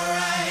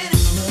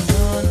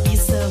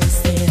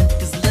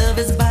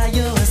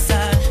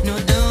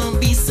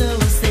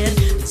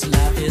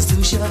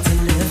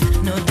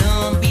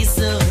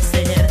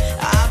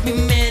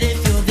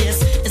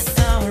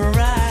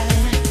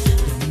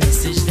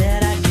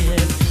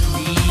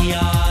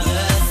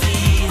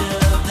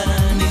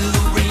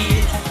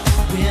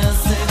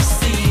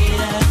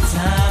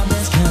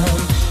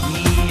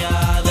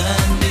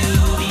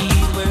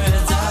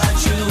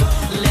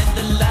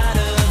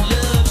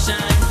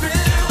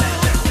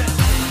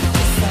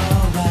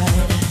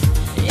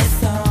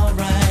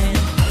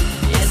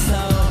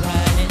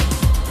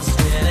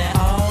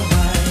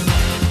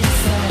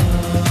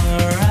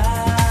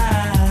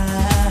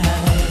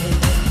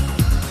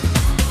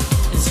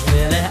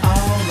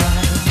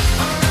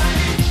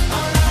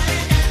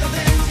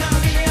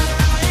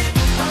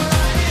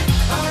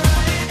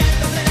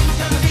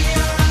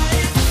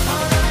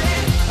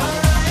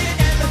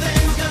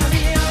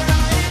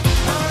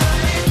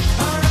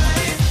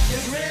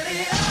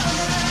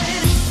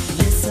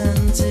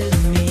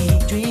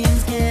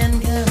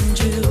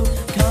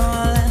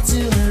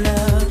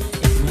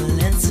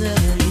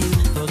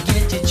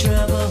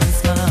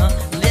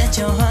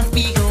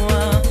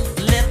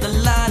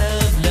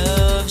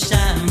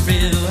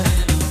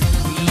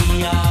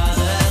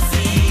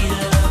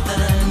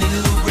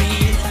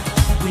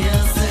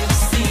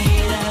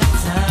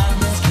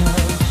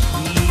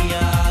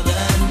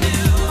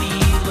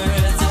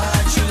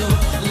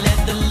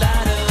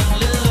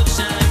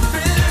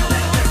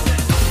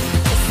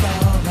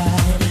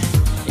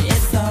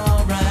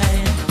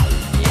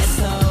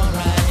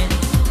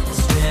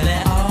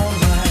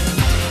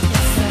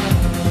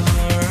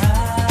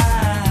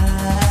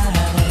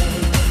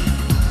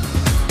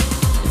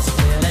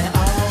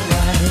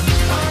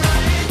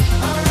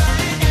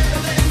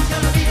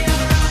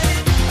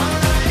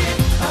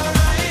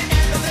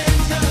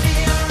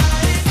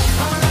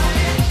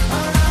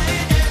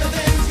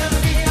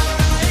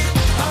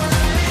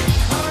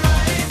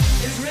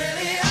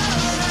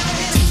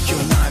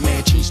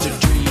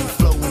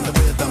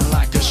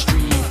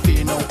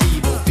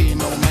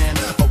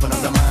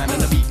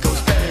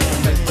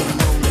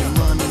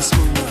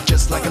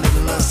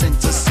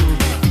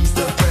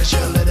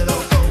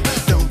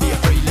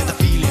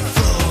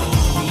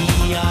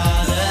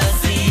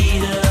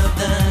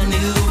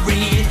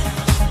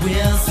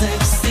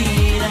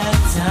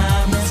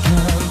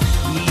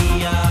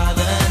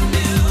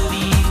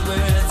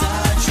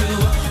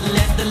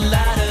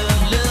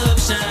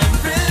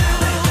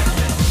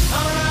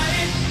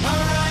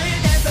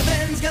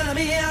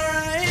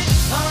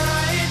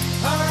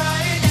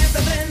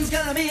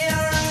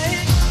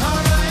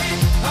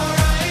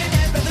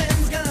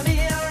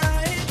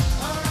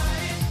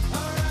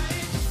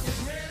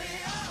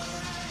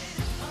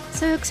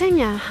So,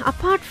 Xenia,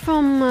 apart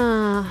from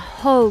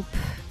hope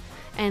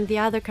and the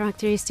other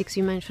characteristics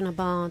you mentioned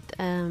about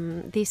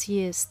this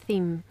year's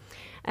theme,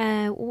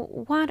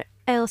 what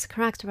else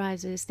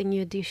characterizes the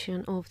new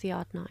edition of the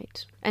Art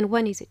Night? And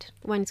when is it?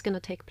 When it's going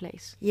to take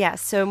place? Yeah,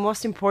 so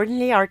most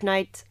importantly, Art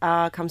Night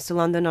comes to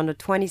London on the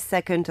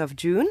 22nd of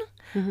June,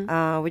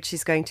 which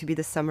is going to be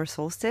the summer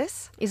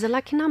solstice. Is a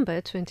lucky number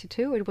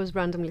 22, or it was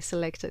randomly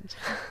selected?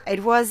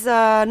 It was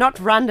not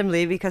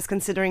randomly, because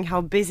considering how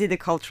busy the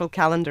cultural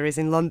calendar is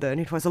in London,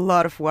 it was a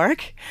lot of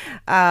work.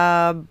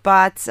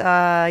 But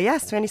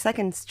yes,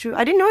 22nd is true.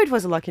 I didn't know it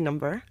was a lucky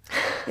number.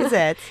 Is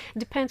it?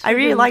 Depends. I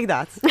really like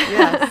that.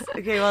 Yes.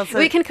 Okay, well, so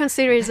we can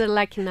consider it a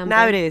lucky number.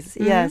 now it is,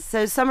 yes.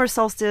 So summer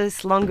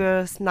solstice,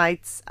 longest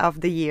nights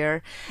of the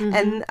year,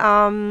 and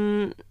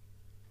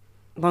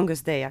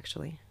longest day,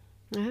 actually.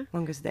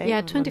 Longest day. Yeah,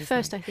 or longest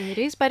 21st night? I think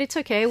it is, but it's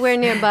okay. We're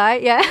nearby.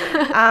 Yeah.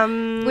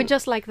 We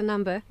just like the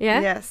number.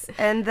 Yeah. Yes.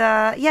 And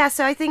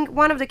so I think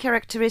one of the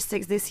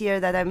characteristics this year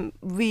that I'm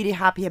really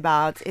happy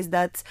about is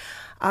that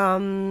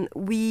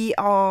we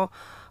are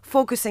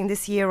focusing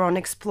this year on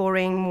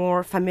exploring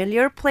more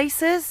familiar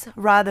places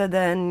rather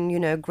than,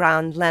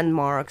 grand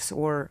landmarks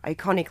or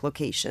iconic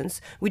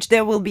locations, which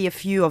there will be a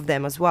few of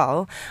them as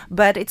well.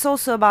 But it's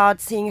also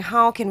about seeing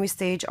how can we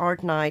stage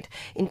Art Night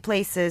in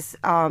places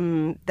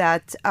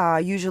that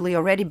usually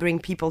already bring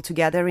people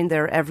together in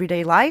their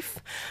everyday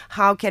life.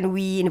 How can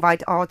we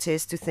invite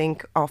artists to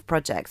think of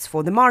projects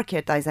for the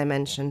market, as I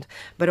mentioned,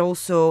 but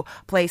also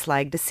place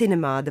like the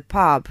cinema, the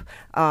pub,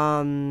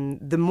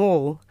 the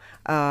mall,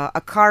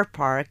 a car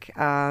park,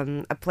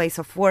 a place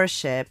of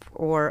worship,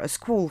 or a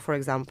school, for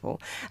example.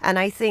 And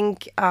I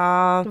think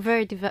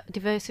very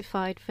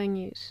diversified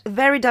venues.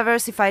 Very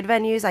diversified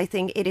venues. I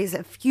think it is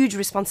a huge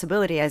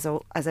responsibility, as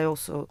I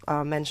also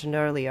mentioned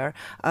earlier,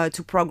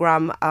 to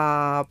program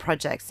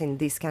projects in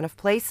these kind of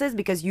places,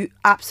 because you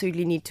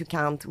absolutely need to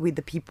count with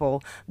the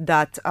people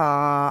that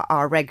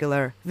are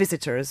regular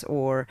visitors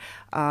or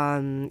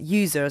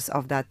users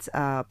of that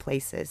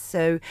places.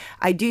 So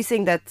I do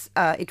think that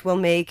it will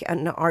make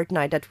an art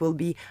night that will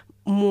be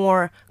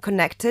more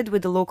connected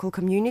with the local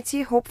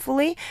community,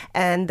 hopefully,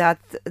 and that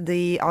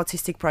the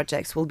artistic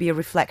projects will be a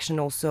reflection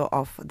also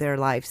of their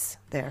lives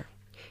there.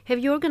 Have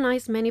you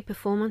organized many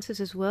performances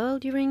as well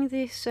during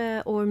this,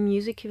 or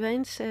music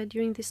events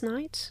during these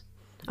nights?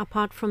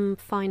 Apart from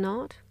fine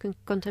art,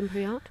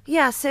 contemporary art?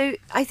 Yeah, so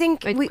I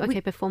think...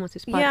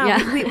 performances.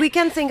 We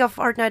can think of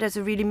Art Night as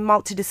a really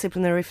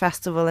multidisciplinary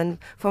festival, and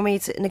for me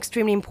it's an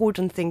extremely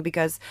important thing,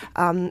 because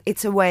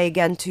it's a way,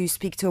 again, to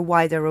speak to a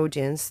wider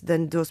audience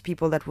than those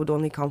people that would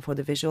only come for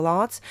the visual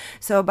arts.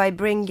 So by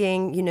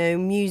bringing,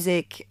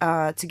 music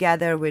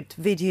together with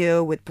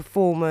video, with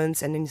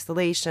performance and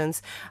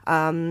installations,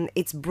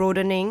 it's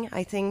broadening,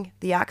 I think,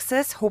 the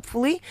access,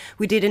 hopefully.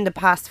 We did in the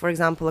past, for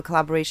example, a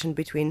collaboration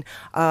between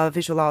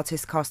visual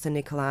artist Costa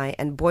Nicolai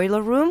and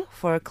Boiler Room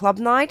for a club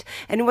night,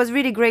 and it was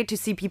really great to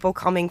see people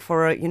coming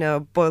for a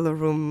Boiler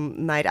Room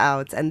night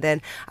out, and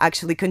then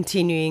actually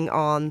continuing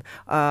on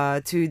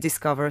to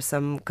discover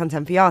some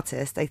contemporary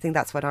artists. I think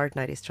that's what Art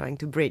Night is trying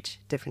to bridge,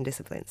 different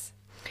disciplines.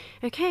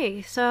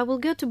 Okay, so I will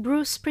go to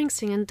Bruce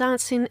Springsteen and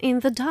Dancing in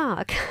the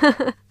Dark.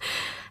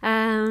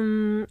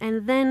 And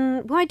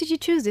then, why did you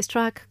choose this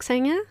track,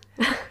 Xenia?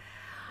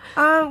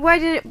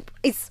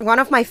 It's one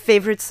of my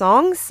favorite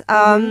songs.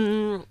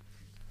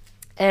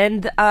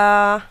 And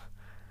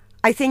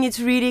I think it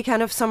really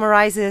kind of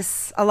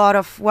summarizes a lot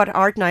of what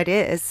Art Night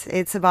is.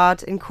 It's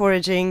about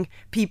encouraging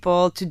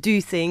people to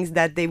do things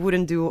that they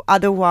wouldn't do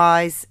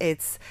otherwise.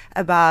 It's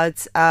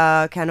about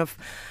kind of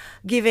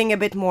giving a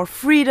bit more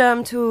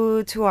freedom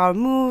to our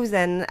moves,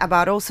 and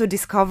about also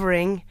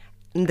discovering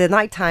the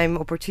nighttime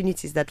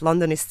opportunities that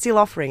London is still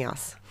offering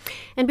us.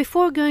 And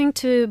before going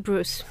to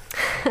Bruce,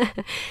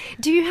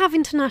 do you have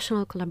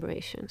international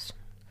collaborations?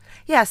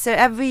 Yeah, so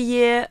every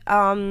year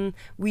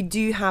we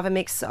do have a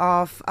mix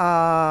of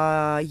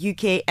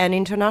UK and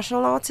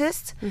international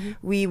artists.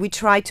 We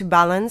try to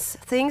balance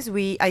things.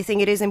 I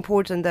think it is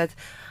important that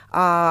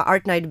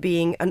Art Night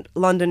being a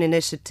London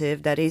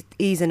initiative, that it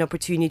is an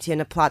opportunity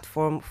and a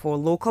platform for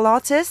local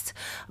artists,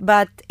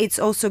 but it's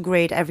also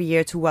great every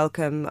year to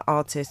welcome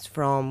artists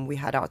we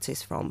had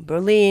artists from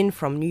Berlin,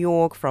 from New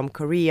York, from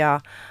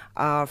Korea,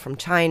 from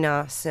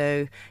China.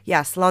 So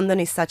yes, London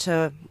is such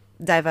a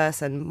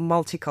diverse and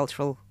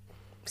multicultural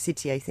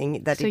city, I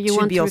think, that it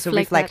should be also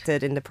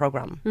reflected in the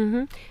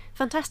program.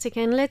 Fantastic.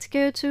 And let's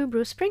go to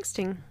Bruce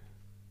Springsteen.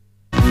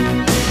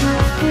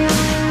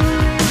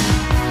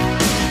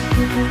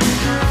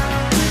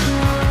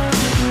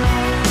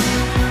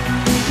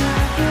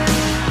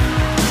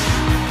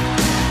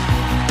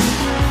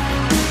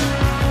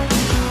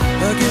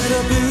 I get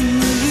up in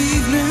the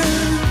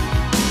evening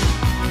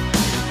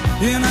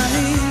and I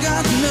ain't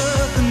got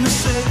nothing to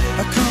say.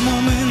 I come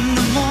home in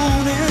the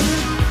morning,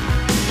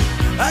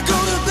 I go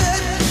to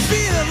bed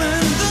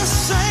feeling the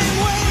same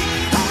way.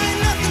 I ain't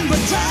nothing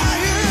but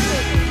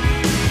tired.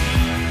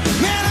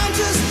 Man, I'm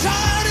just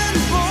tired and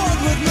bored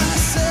with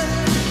myself.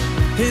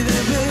 Hey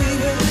there,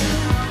 baby,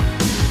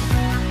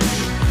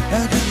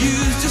 I could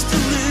use just a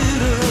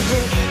little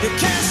help.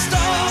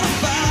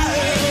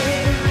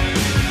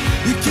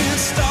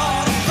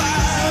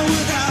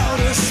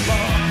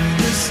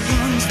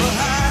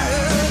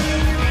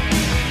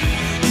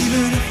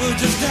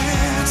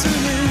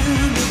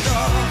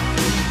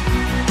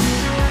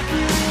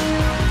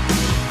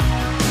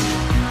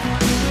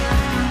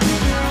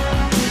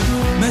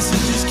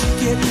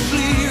 getting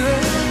clearer.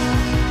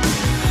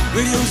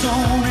 Radio's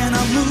on and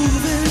I'm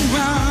moving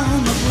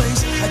round the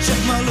place. I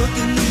check my look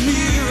in the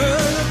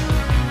mirror.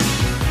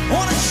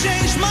 Wanna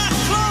change my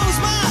clothes,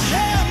 my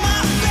hair,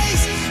 my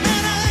face,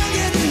 and I ain't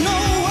getting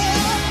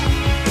nowhere.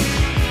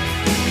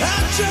 I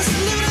just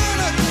live in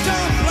a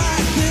dump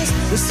like this.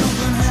 There's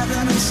something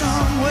happening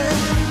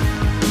somewhere.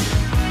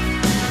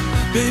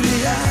 Baby,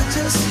 I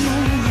just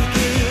know it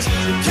is.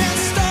 You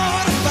can't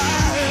start a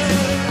fire.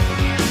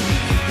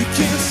 You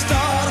can't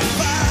start a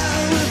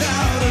fire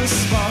without a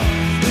spark.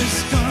 This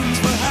guns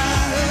for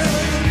hire.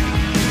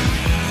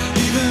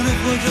 Even if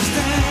we're just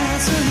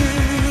dancing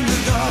in the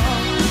dark.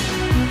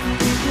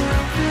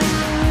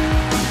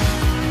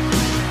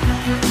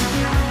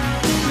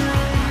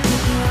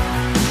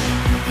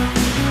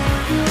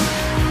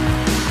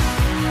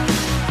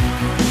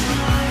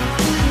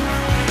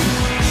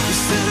 You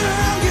sit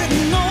around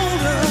getting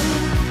older.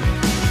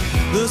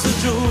 There's a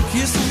joke,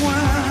 here's some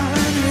wine,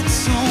 and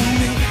it's on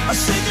me. I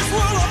shake this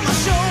world off my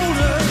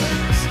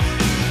shoulders.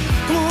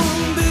 Come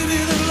on, baby,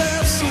 the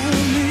laughs on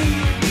me.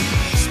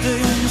 Stay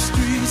on the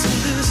streets of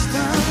this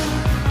town,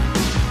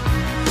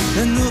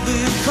 and they'll be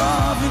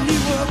carving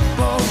you up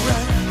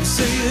alright. You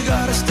say you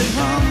gotta stay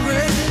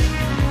hungry.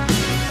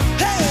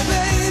 Hey,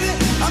 baby,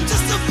 I'm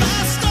just a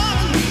fast star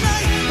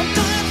tonight. I'm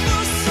dying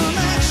for some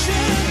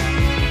action.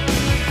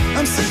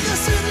 I'm sick of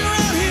sitting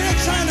around here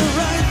trying to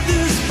write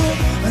this book.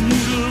 I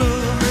need a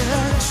love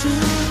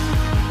reaction.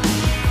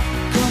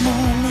 Come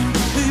on,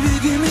 baby,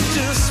 give me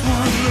just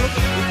one look.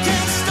 We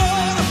can't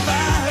start a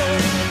fire.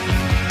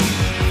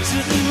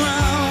 Sitting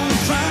around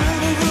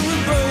crying over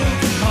a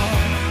broken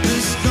heart.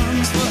 This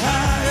gun's for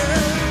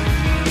hire.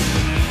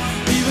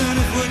 Even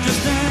if we're just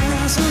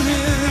dancing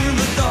in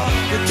the dark,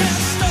 we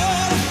can't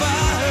start a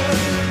fire.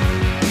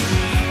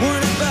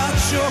 Worried about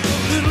your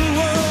little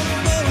world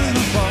falling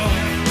apart.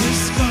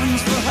 This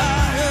gun's for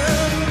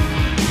hire.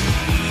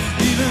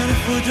 Even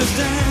if we're just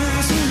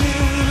dancing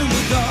in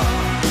the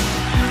dark.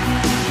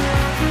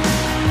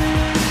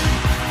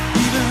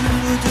 Even if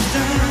we're just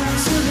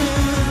dancing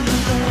in the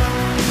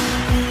dark.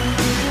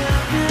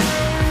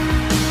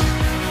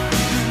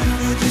 Even if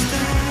we're just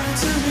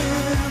dancing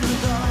in the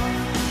dark.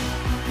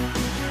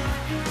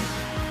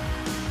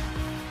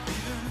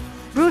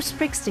 Bruce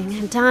Springsteen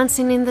and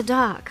Dancing in the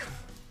Dark.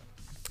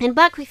 And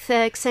back with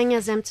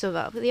Ksenia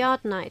Zemtsova with the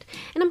Art Night.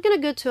 And I'm going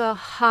to go to a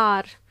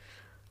hard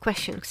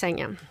question,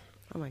 Ksenia.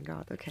 Oh my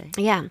God, okay.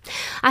 Yeah,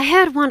 I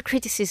heard one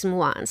criticism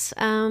once.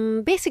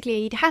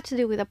 Basically, it had to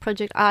do with a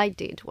project I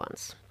did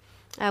once,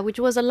 which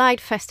was a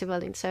light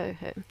festival in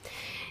Soho.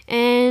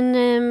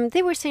 And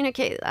they were saying,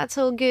 okay, that's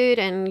all good,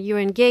 and you're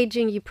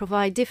engaging, you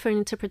provide different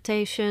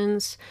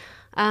interpretations.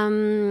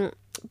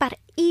 But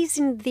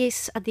isn't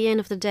this, at the end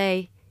of the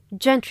day,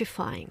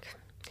 gentrifying,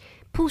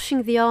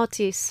 pushing the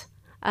artists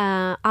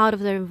out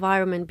of their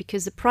environment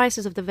because the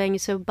prices of the venue?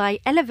 So by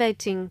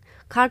elevating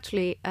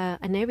culturally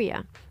an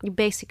area, you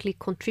basically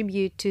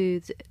contribute to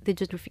the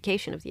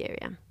gentrification of the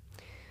area.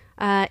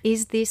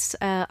 Is this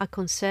a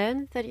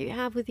concern that you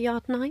have with the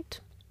Art Night?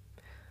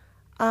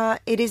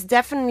 It is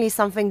definitely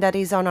something that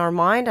is on our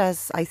mind,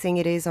 as I think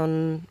it is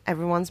on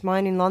everyone's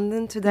mind in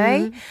London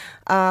today.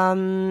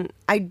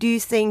 I do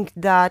think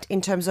that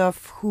in terms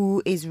of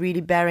who is really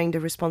bearing the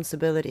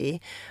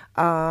responsibility,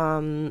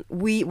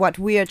 what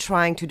we are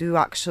trying to do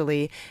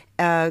actually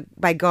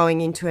by going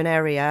into an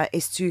area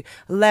is to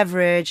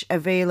leverage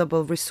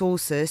available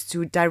resources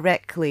to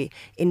directly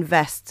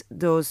invest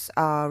those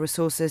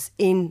resources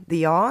in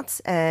the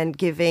arts and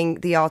giving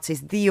the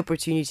artists the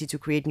opportunity to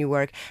create new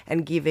work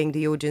and giving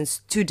the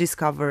audience to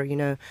discover,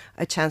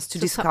 a chance to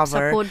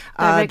discover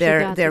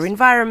their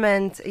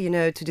environment,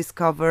 to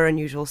discover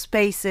unusual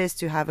spaces,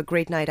 to have a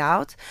great night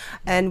out.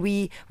 And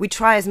we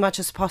try as much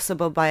as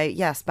possible by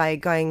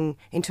going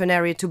into an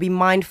area to be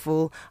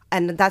mindful.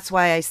 And that's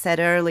why I said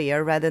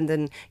earlier, rather than,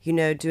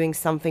 doing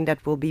something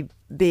that will be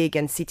big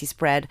and city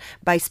spread,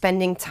 by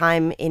spending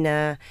time in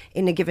a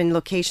given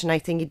location, I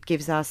think it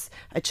gives us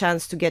a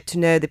chance to get to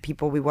know the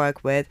people we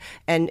work with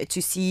and to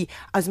see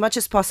as much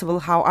as possible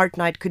how Art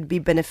Night could be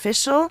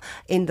beneficial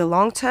in the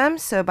long term.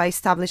 So by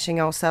establishing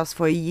ourselves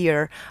for a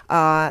year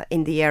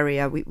in the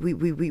area,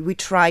 we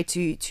try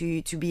to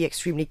be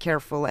extremely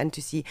careful and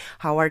to see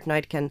how Art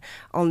Night can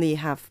only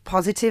have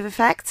positive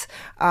effects.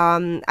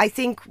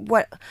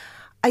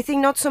 I think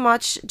not so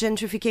much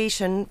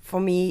gentrification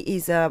for me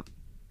is a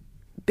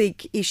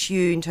big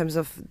issue in terms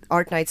of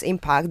Art Night's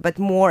impact, but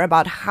more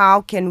about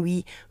how can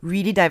we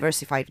really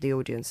diversify the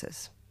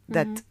audiences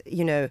that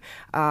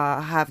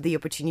have the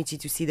opportunity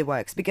to see the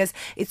works, because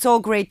it's all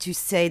great to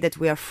say that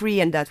we are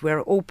free and that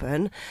we're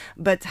open,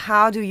 but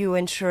how do you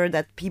ensure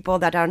that people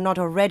that are not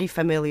already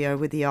familiar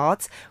with the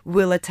arts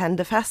will attend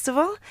the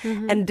festival?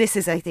 And this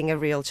is, I think, a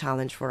real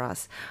challenge for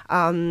us.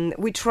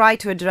 We try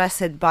to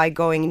address it by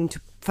going into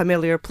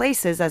familiar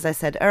places, as I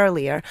said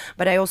earlier,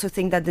 but I also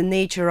think that the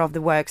nature of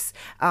the works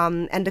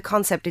and the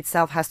concept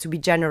itself has to be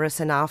generous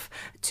enough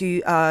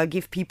to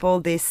give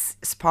people this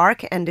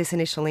spark and this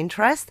initial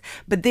interest.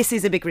 But this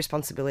is a big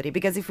responsibility,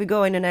 because if we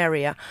go in an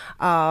area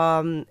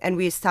and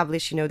we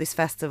establish, this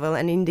festival,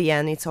 and in the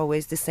end it's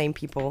always the same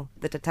people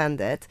that attend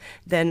it,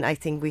 then I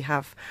think we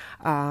have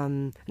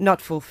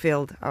not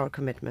fulfilled our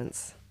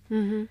commitments.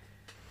 Mm-hmm.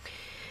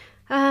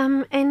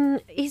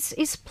 And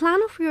is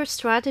plan of your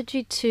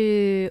strategy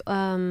to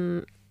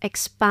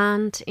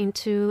expand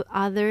into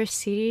other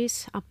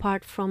cities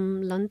apart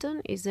from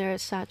London? Is there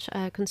such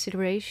a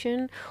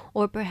consideration,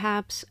 or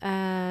perhaps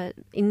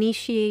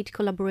initiate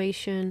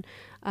collaboration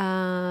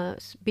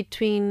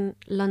between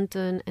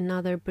London and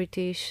other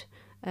British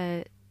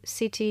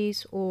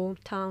cities or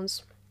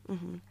towns,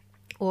 mm-hmm.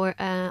 or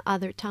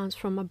other towns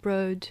from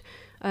abroad,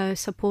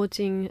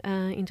 supporting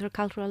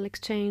intercultural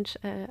exchange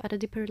at a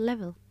deeper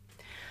level?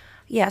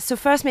 Yeah, so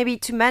first maybe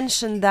to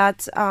mention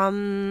that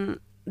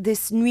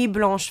this Nuit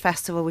Blanche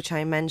festival, which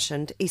I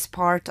mentioned, is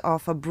part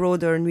of a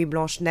broader Nuit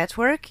Blanche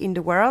network in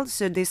the world.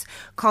 So this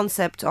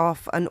concept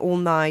of an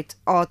all-night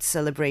art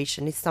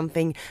celebration is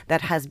something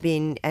that has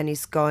been and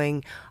is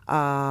going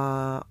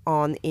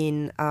on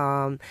in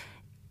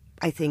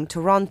I think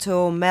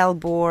Toronto,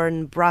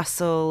 Melbourne,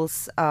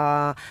 Brussels,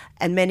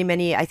 and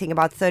many, I think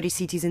about 30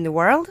 cities in the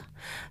world.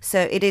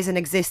 So it is an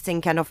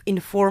existing kind of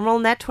informal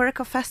network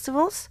of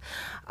festivals.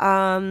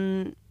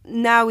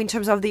 Now, in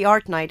terms of the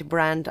Art Night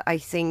brand, I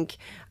think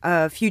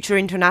future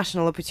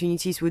international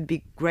opportunities would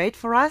be great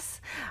for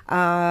us.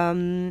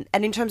 And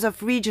in terms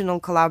of regional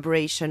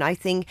collaboration, I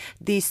think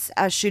this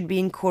should be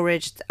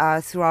encouraged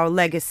through our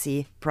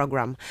legacy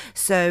program.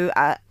 So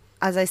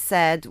as I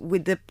said,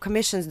 with the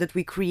commissions that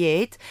we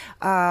create,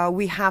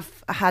 we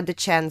have had the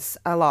chance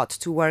a lot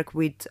to work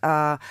with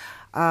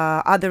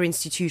other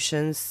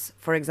institutions,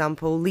 for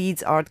example,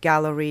 Leeds Art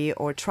Gallery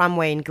or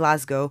Tramway in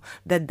Glasgow,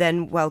 that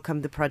then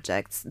welcome the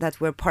projects that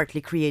were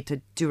partly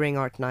created during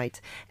Art Night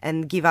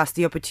and give us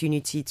the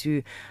opportunity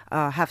to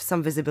have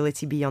some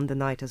visibility beyond the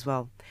night as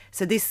well.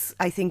 So this,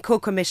 I think,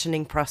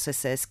 co-commissioning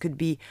processes could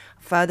be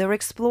further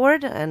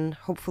explored, and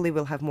hopefully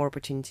we'll have more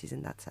opportunities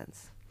in that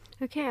sense.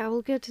 Okay, I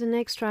will go to the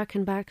next track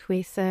and back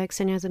with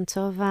Ksenia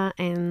Zemtsova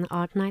and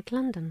Art Night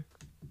London.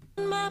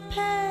 My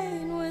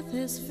pain with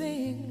his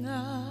fingers,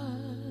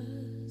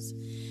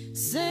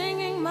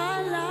 singing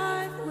my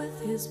life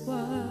with his words,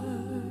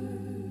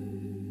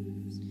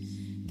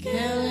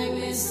 killing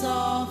me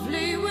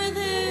softly with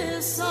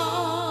his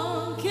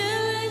song,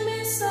 killing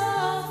me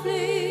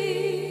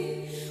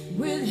softly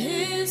with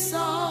his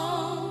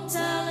song,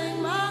 telling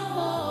my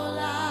whole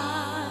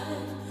life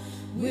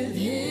with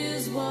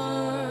his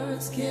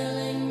words,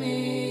 killing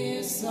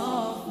me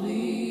softly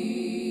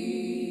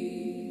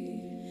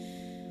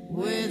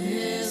with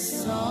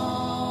his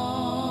song.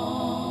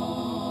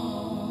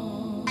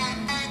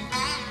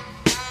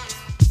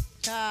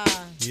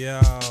 Yo,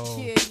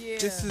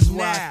 this is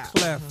why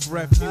Clef,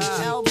 Refugee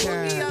Cat,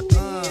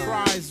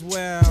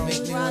 Criswell,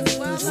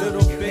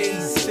 Little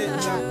Bass sitting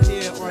up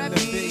here on the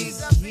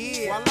bass.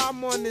 While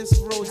I'm on this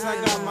road, I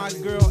got my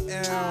girl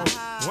L.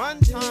 One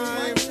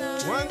time,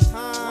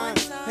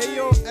 hey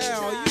yo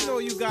L, you know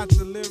you got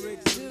the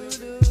lyrics.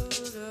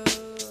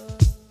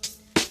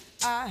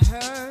 I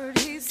heard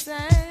he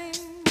sang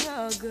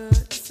a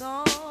good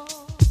song.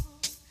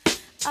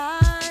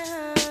 I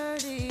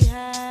heard he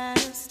had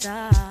a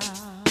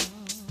style,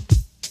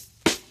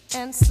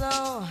 and so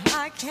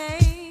I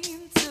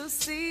came to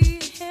see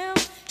him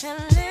and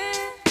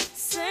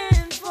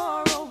listen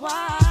for a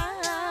while.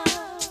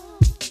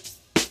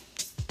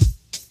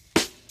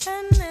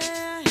 And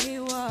there he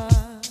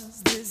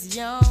was, this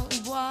young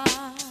boy,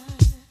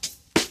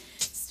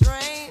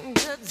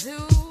 stranger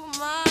to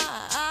my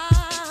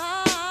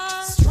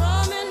eyes,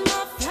 strumming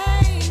my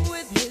pain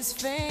with his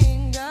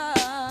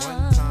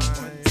fingers,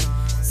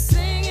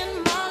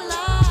 singing my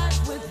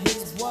life with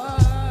his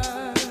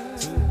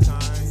words,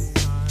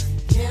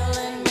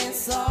 killing me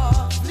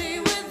softly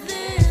with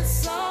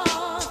this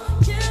song,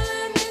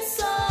 killing me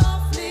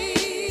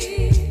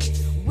softly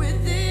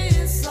with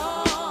this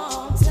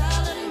song,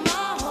 telling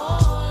my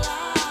whole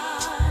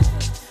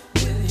life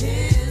with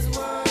his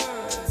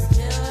words,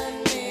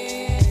 killing me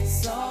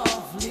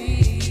softly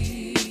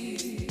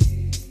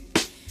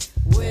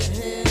with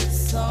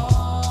his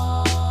song.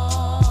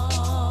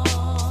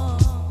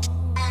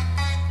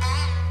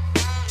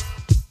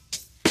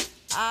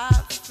 I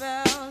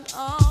felt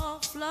all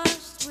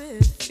flushed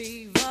with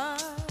fever,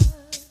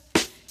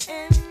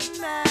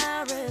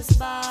 embarrassed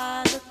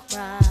by the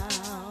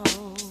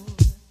crowd.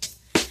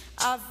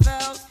 I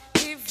felt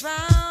he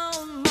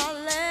found my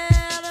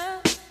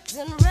letters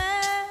and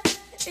read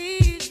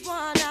each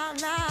one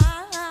out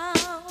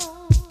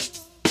loud.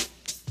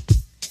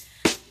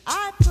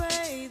 I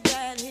prayed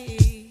that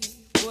he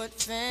would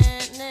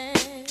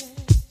finish,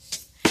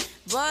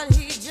 but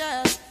he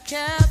just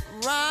kept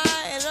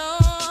right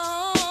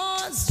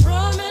on,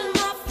 strumming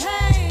my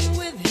pain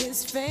with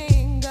his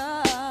fingers,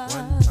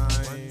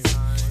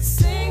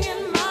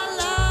 singing my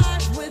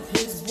life with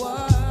his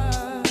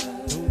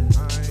words,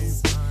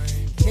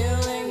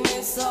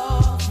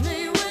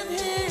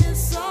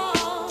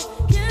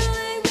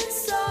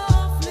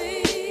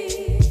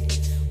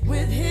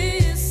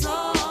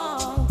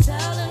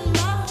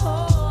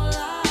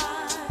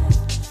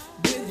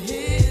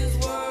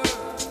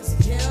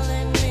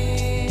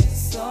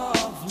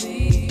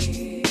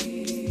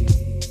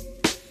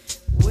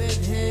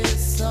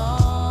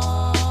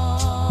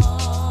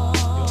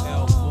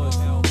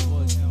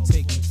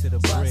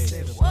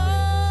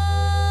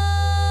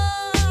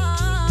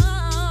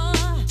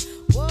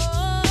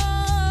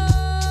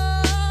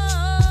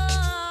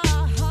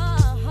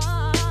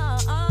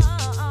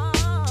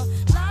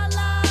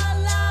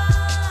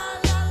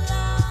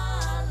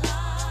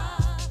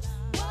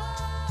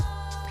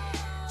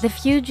 The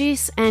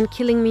Fugees and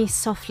Killing Me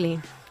Softly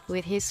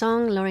with his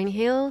song Lauryn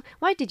Hill.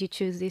 Why did you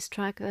choose this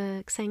track,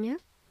 Xenia?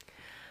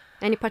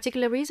 Any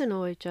particular reason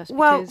or just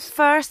Well, because?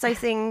 first, I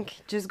think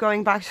just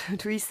going back to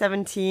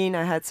 2017,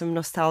 I had some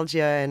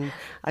nostalgia and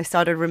I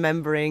started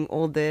remembering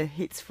all the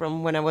hits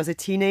from when I was a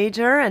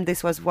teenager, and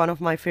this was one of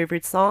my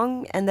favorite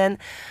songs. And then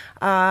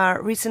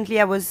recently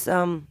I was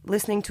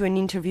listening to an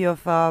interview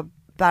of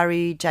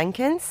Barry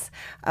Jenkins,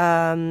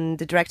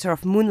 the director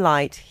of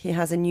Moonlight. He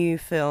has a new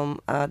film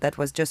that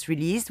was just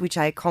released, which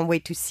I can't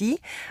wait to see.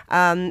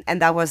 And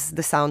that was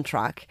the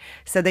soundtrack.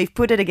 So they've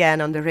put it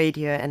again on the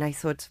radio, and I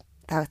thought,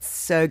 that's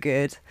so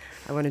good.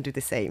 I want to do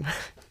the same.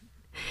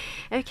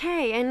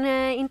 Okay, and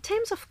in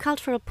terms of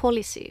cultural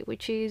policy,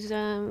 which is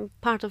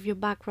part of your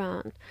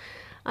background,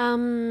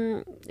 we're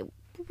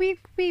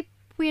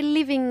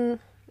living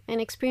and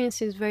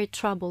experiencing very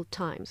troubled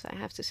times, I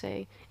have to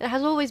say. There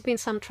has always been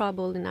some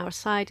trouble in our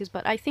societies,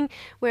 but I think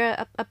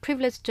we're a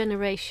privileged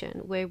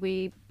generation where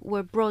we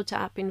were brought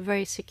up in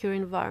very secure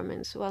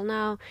environments. Well,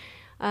 now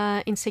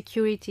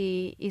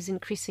insecurity is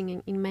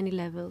increasing in many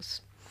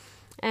levels.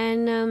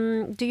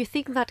 And do you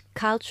think that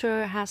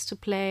culture has to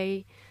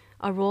play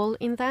a role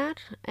in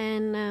that?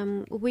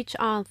 And which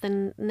are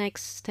the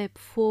next step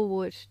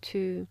forward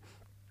to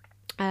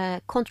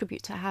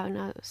contribute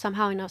to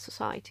somehow in our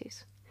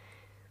societies?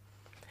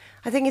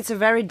 I think it's a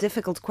very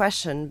difficult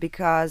question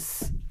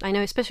because... I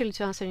know, especially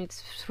to answer in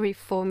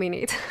 3-4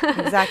 minutes.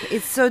 Exactly.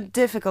 It's so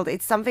difficult.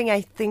 It's something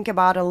I think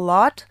about a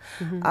lot.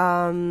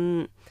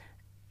 Mm-hmm.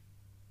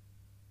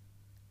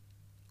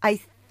 I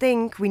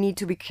think we need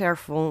to be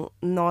careful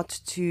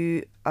not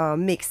to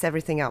mix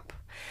everything up.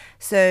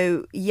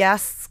 So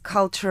yes,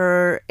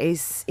 culture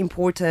is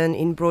important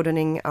in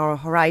broadening our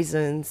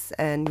horizons,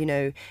 and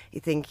I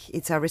think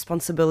it's our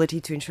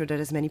responsibility to ensure that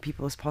as many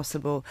people as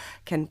possible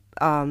can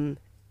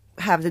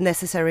have the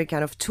necessary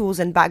kind of tools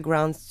and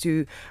backgrounds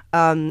to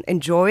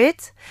enjoy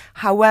it.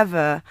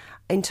 However,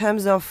 in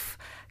terms of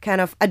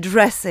kind of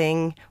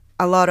addressing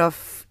a lot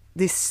of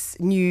these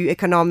new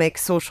economic,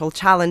 social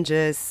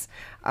challenges,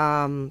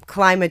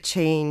 climate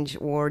change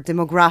or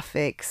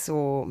demographics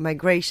or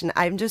migration,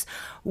 I'm just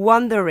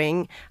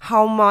wondering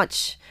how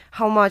much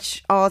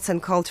arts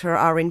and culture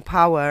are in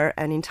power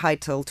and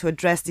entitled to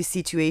address these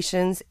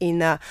situations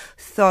in a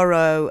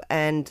thorough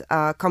and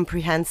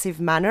comprehensive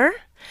manner.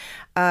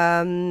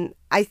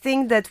 I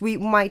think that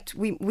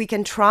we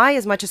can try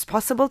as much as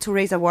possible to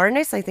raise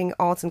awareness. I think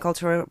arts and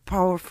culture are a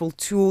powerful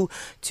tool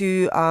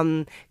to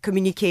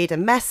communicate a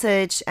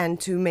message and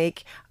to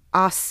make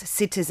us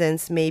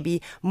citizens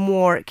maybe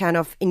more kind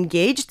of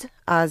engaged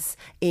as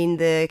in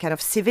the kind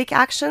of civic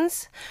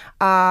actions.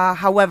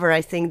 However,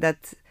 I think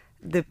that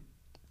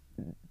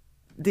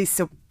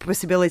these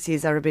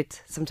possibilities are a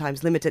bit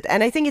sometimes limited.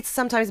 And I think it's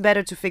sometimes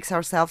better to fix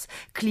ourselves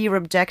clear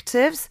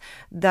objectives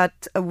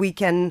that we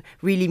can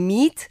really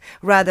meet,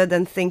 rather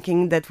than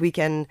thinking that we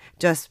can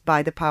just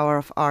by the power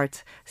of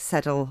art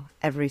settle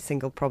every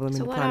single problem in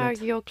the planet. So what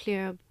are your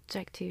clear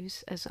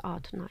objectives as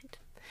Art Night?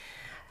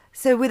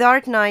 So with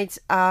Art Night,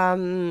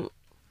 I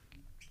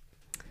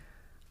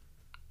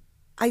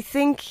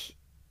think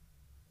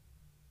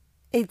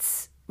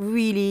it's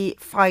really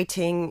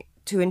fighting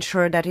to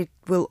ensure that it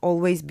will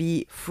always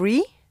be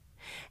free,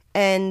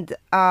 and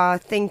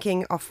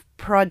thinking of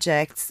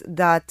projects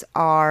that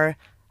are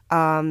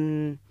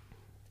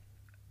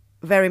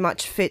very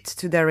much fit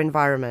to their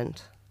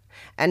environment,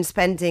 and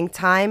spending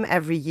time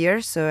every year.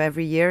 So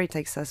every year, it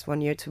takes us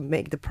 1 year to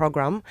make the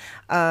program,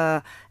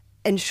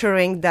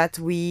 ensuring that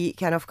we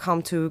kind of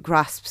come to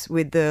grasps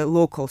with the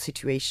local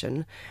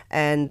situation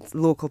and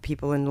local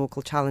people and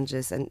local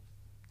challenges, and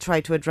try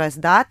to address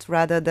that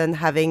rather than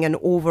having an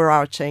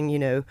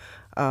overarching,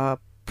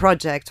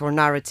 project or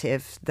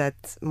narrative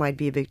that might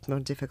be a bit more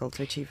difficult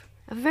to achieve.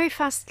 A very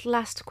fast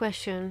last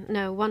question.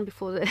 No, one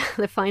before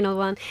the final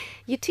one.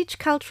 You teach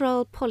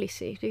cultural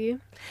policy, do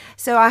you?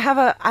 So I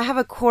have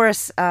a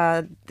course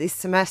this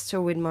semester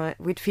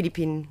with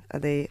Philippine,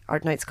 the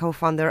Art Nights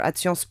co-founder, at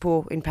Sciences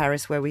Po in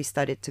Paris, where we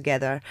studied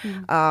together.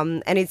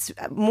 And it's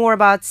more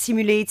about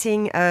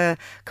simulating a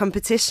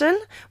competition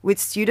with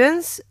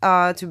students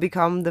to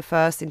become the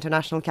first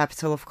international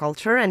capital of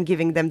culture, and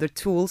giving them the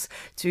tools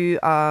to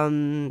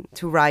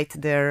write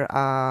their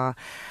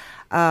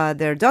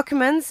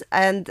documents.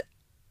 And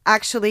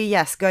actually,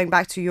 yes, going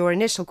back to your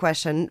initial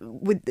question,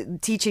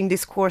 with teaching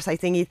this course, I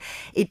think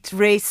it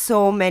raised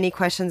so many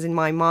questions in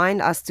my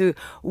mind as to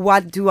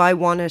what do I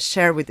want to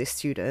share with the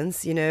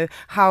students,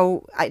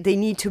 how they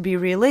need to be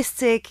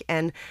realistic,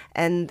 and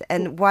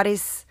what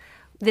is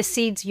the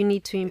seeds you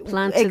need to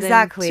implant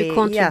exactly to them to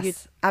contribute.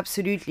 Yes,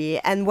 absolutely.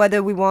 And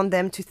whether we want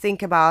them to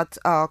think about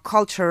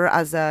culture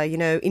as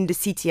in the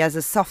city as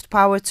a soft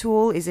power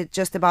tool. Is it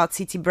just about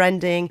city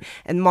branding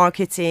and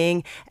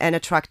marketing and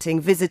attracting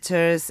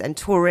visitors and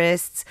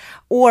tourists?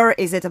 Or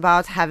is it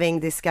about having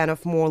this kind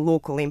of more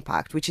local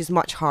impact, which is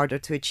much harder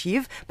to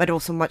achieve, but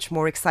also much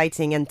more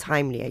exciting and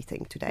timely, I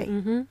think, today.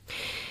 Mm-hmm.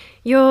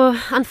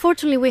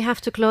 Unfortunately, we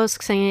have to close,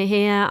 Xenia,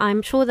 here.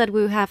 I'm sure that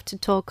we'll have to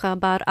talk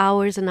about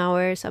hours and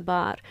hours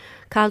about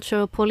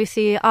cultural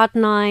policy, art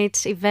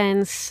nights,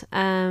 events,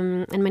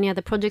 and many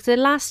other projects. The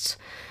last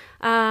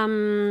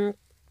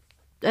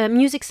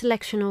music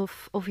selection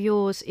of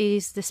yours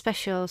is the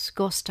specials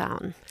Ghost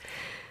Town.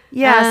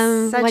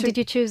 Yes. Why did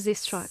you choose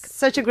this track?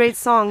 Such a great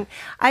song.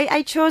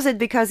 I chose it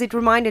because it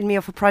reminded me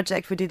of a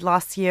project we did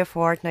last year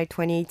for Art Night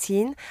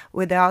 2018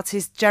 with the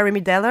artist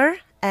Jeremy Deller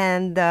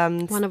and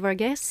one of our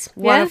guests.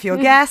 One of your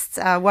guests,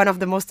 one of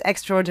the most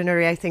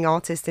extraordinary, I think,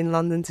 artists in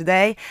London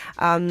today.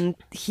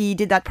 He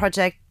did that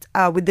project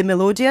with the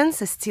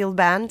Melodians, a steel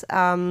band.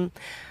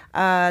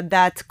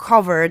 That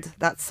covered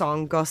that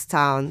song Ghost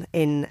Town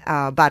in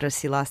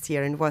Battersea last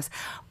year, and was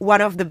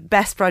one of the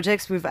best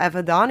projects we've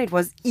ever done. It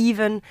was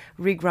even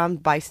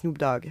regrammed by Snoop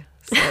Dogg.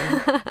 So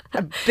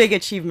a big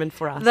achievement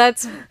for us.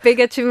 That's a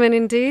big achievement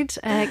indeed.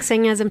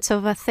 Ksenia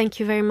Zemtsova, thank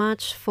you very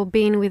much for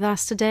being with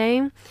us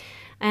today.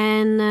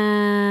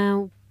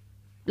 And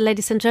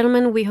ladies and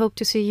gentlemen, we hope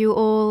to see you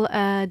all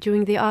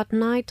during the art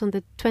night on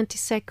the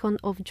 22nd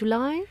of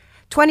July.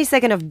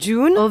 22nd of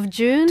June.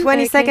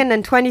 22nd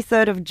and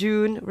 23rd of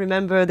June.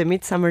 Remember the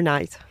Midsummer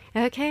Night.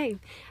 Okay.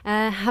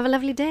 Have a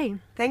lovely day.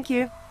 Thank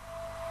you.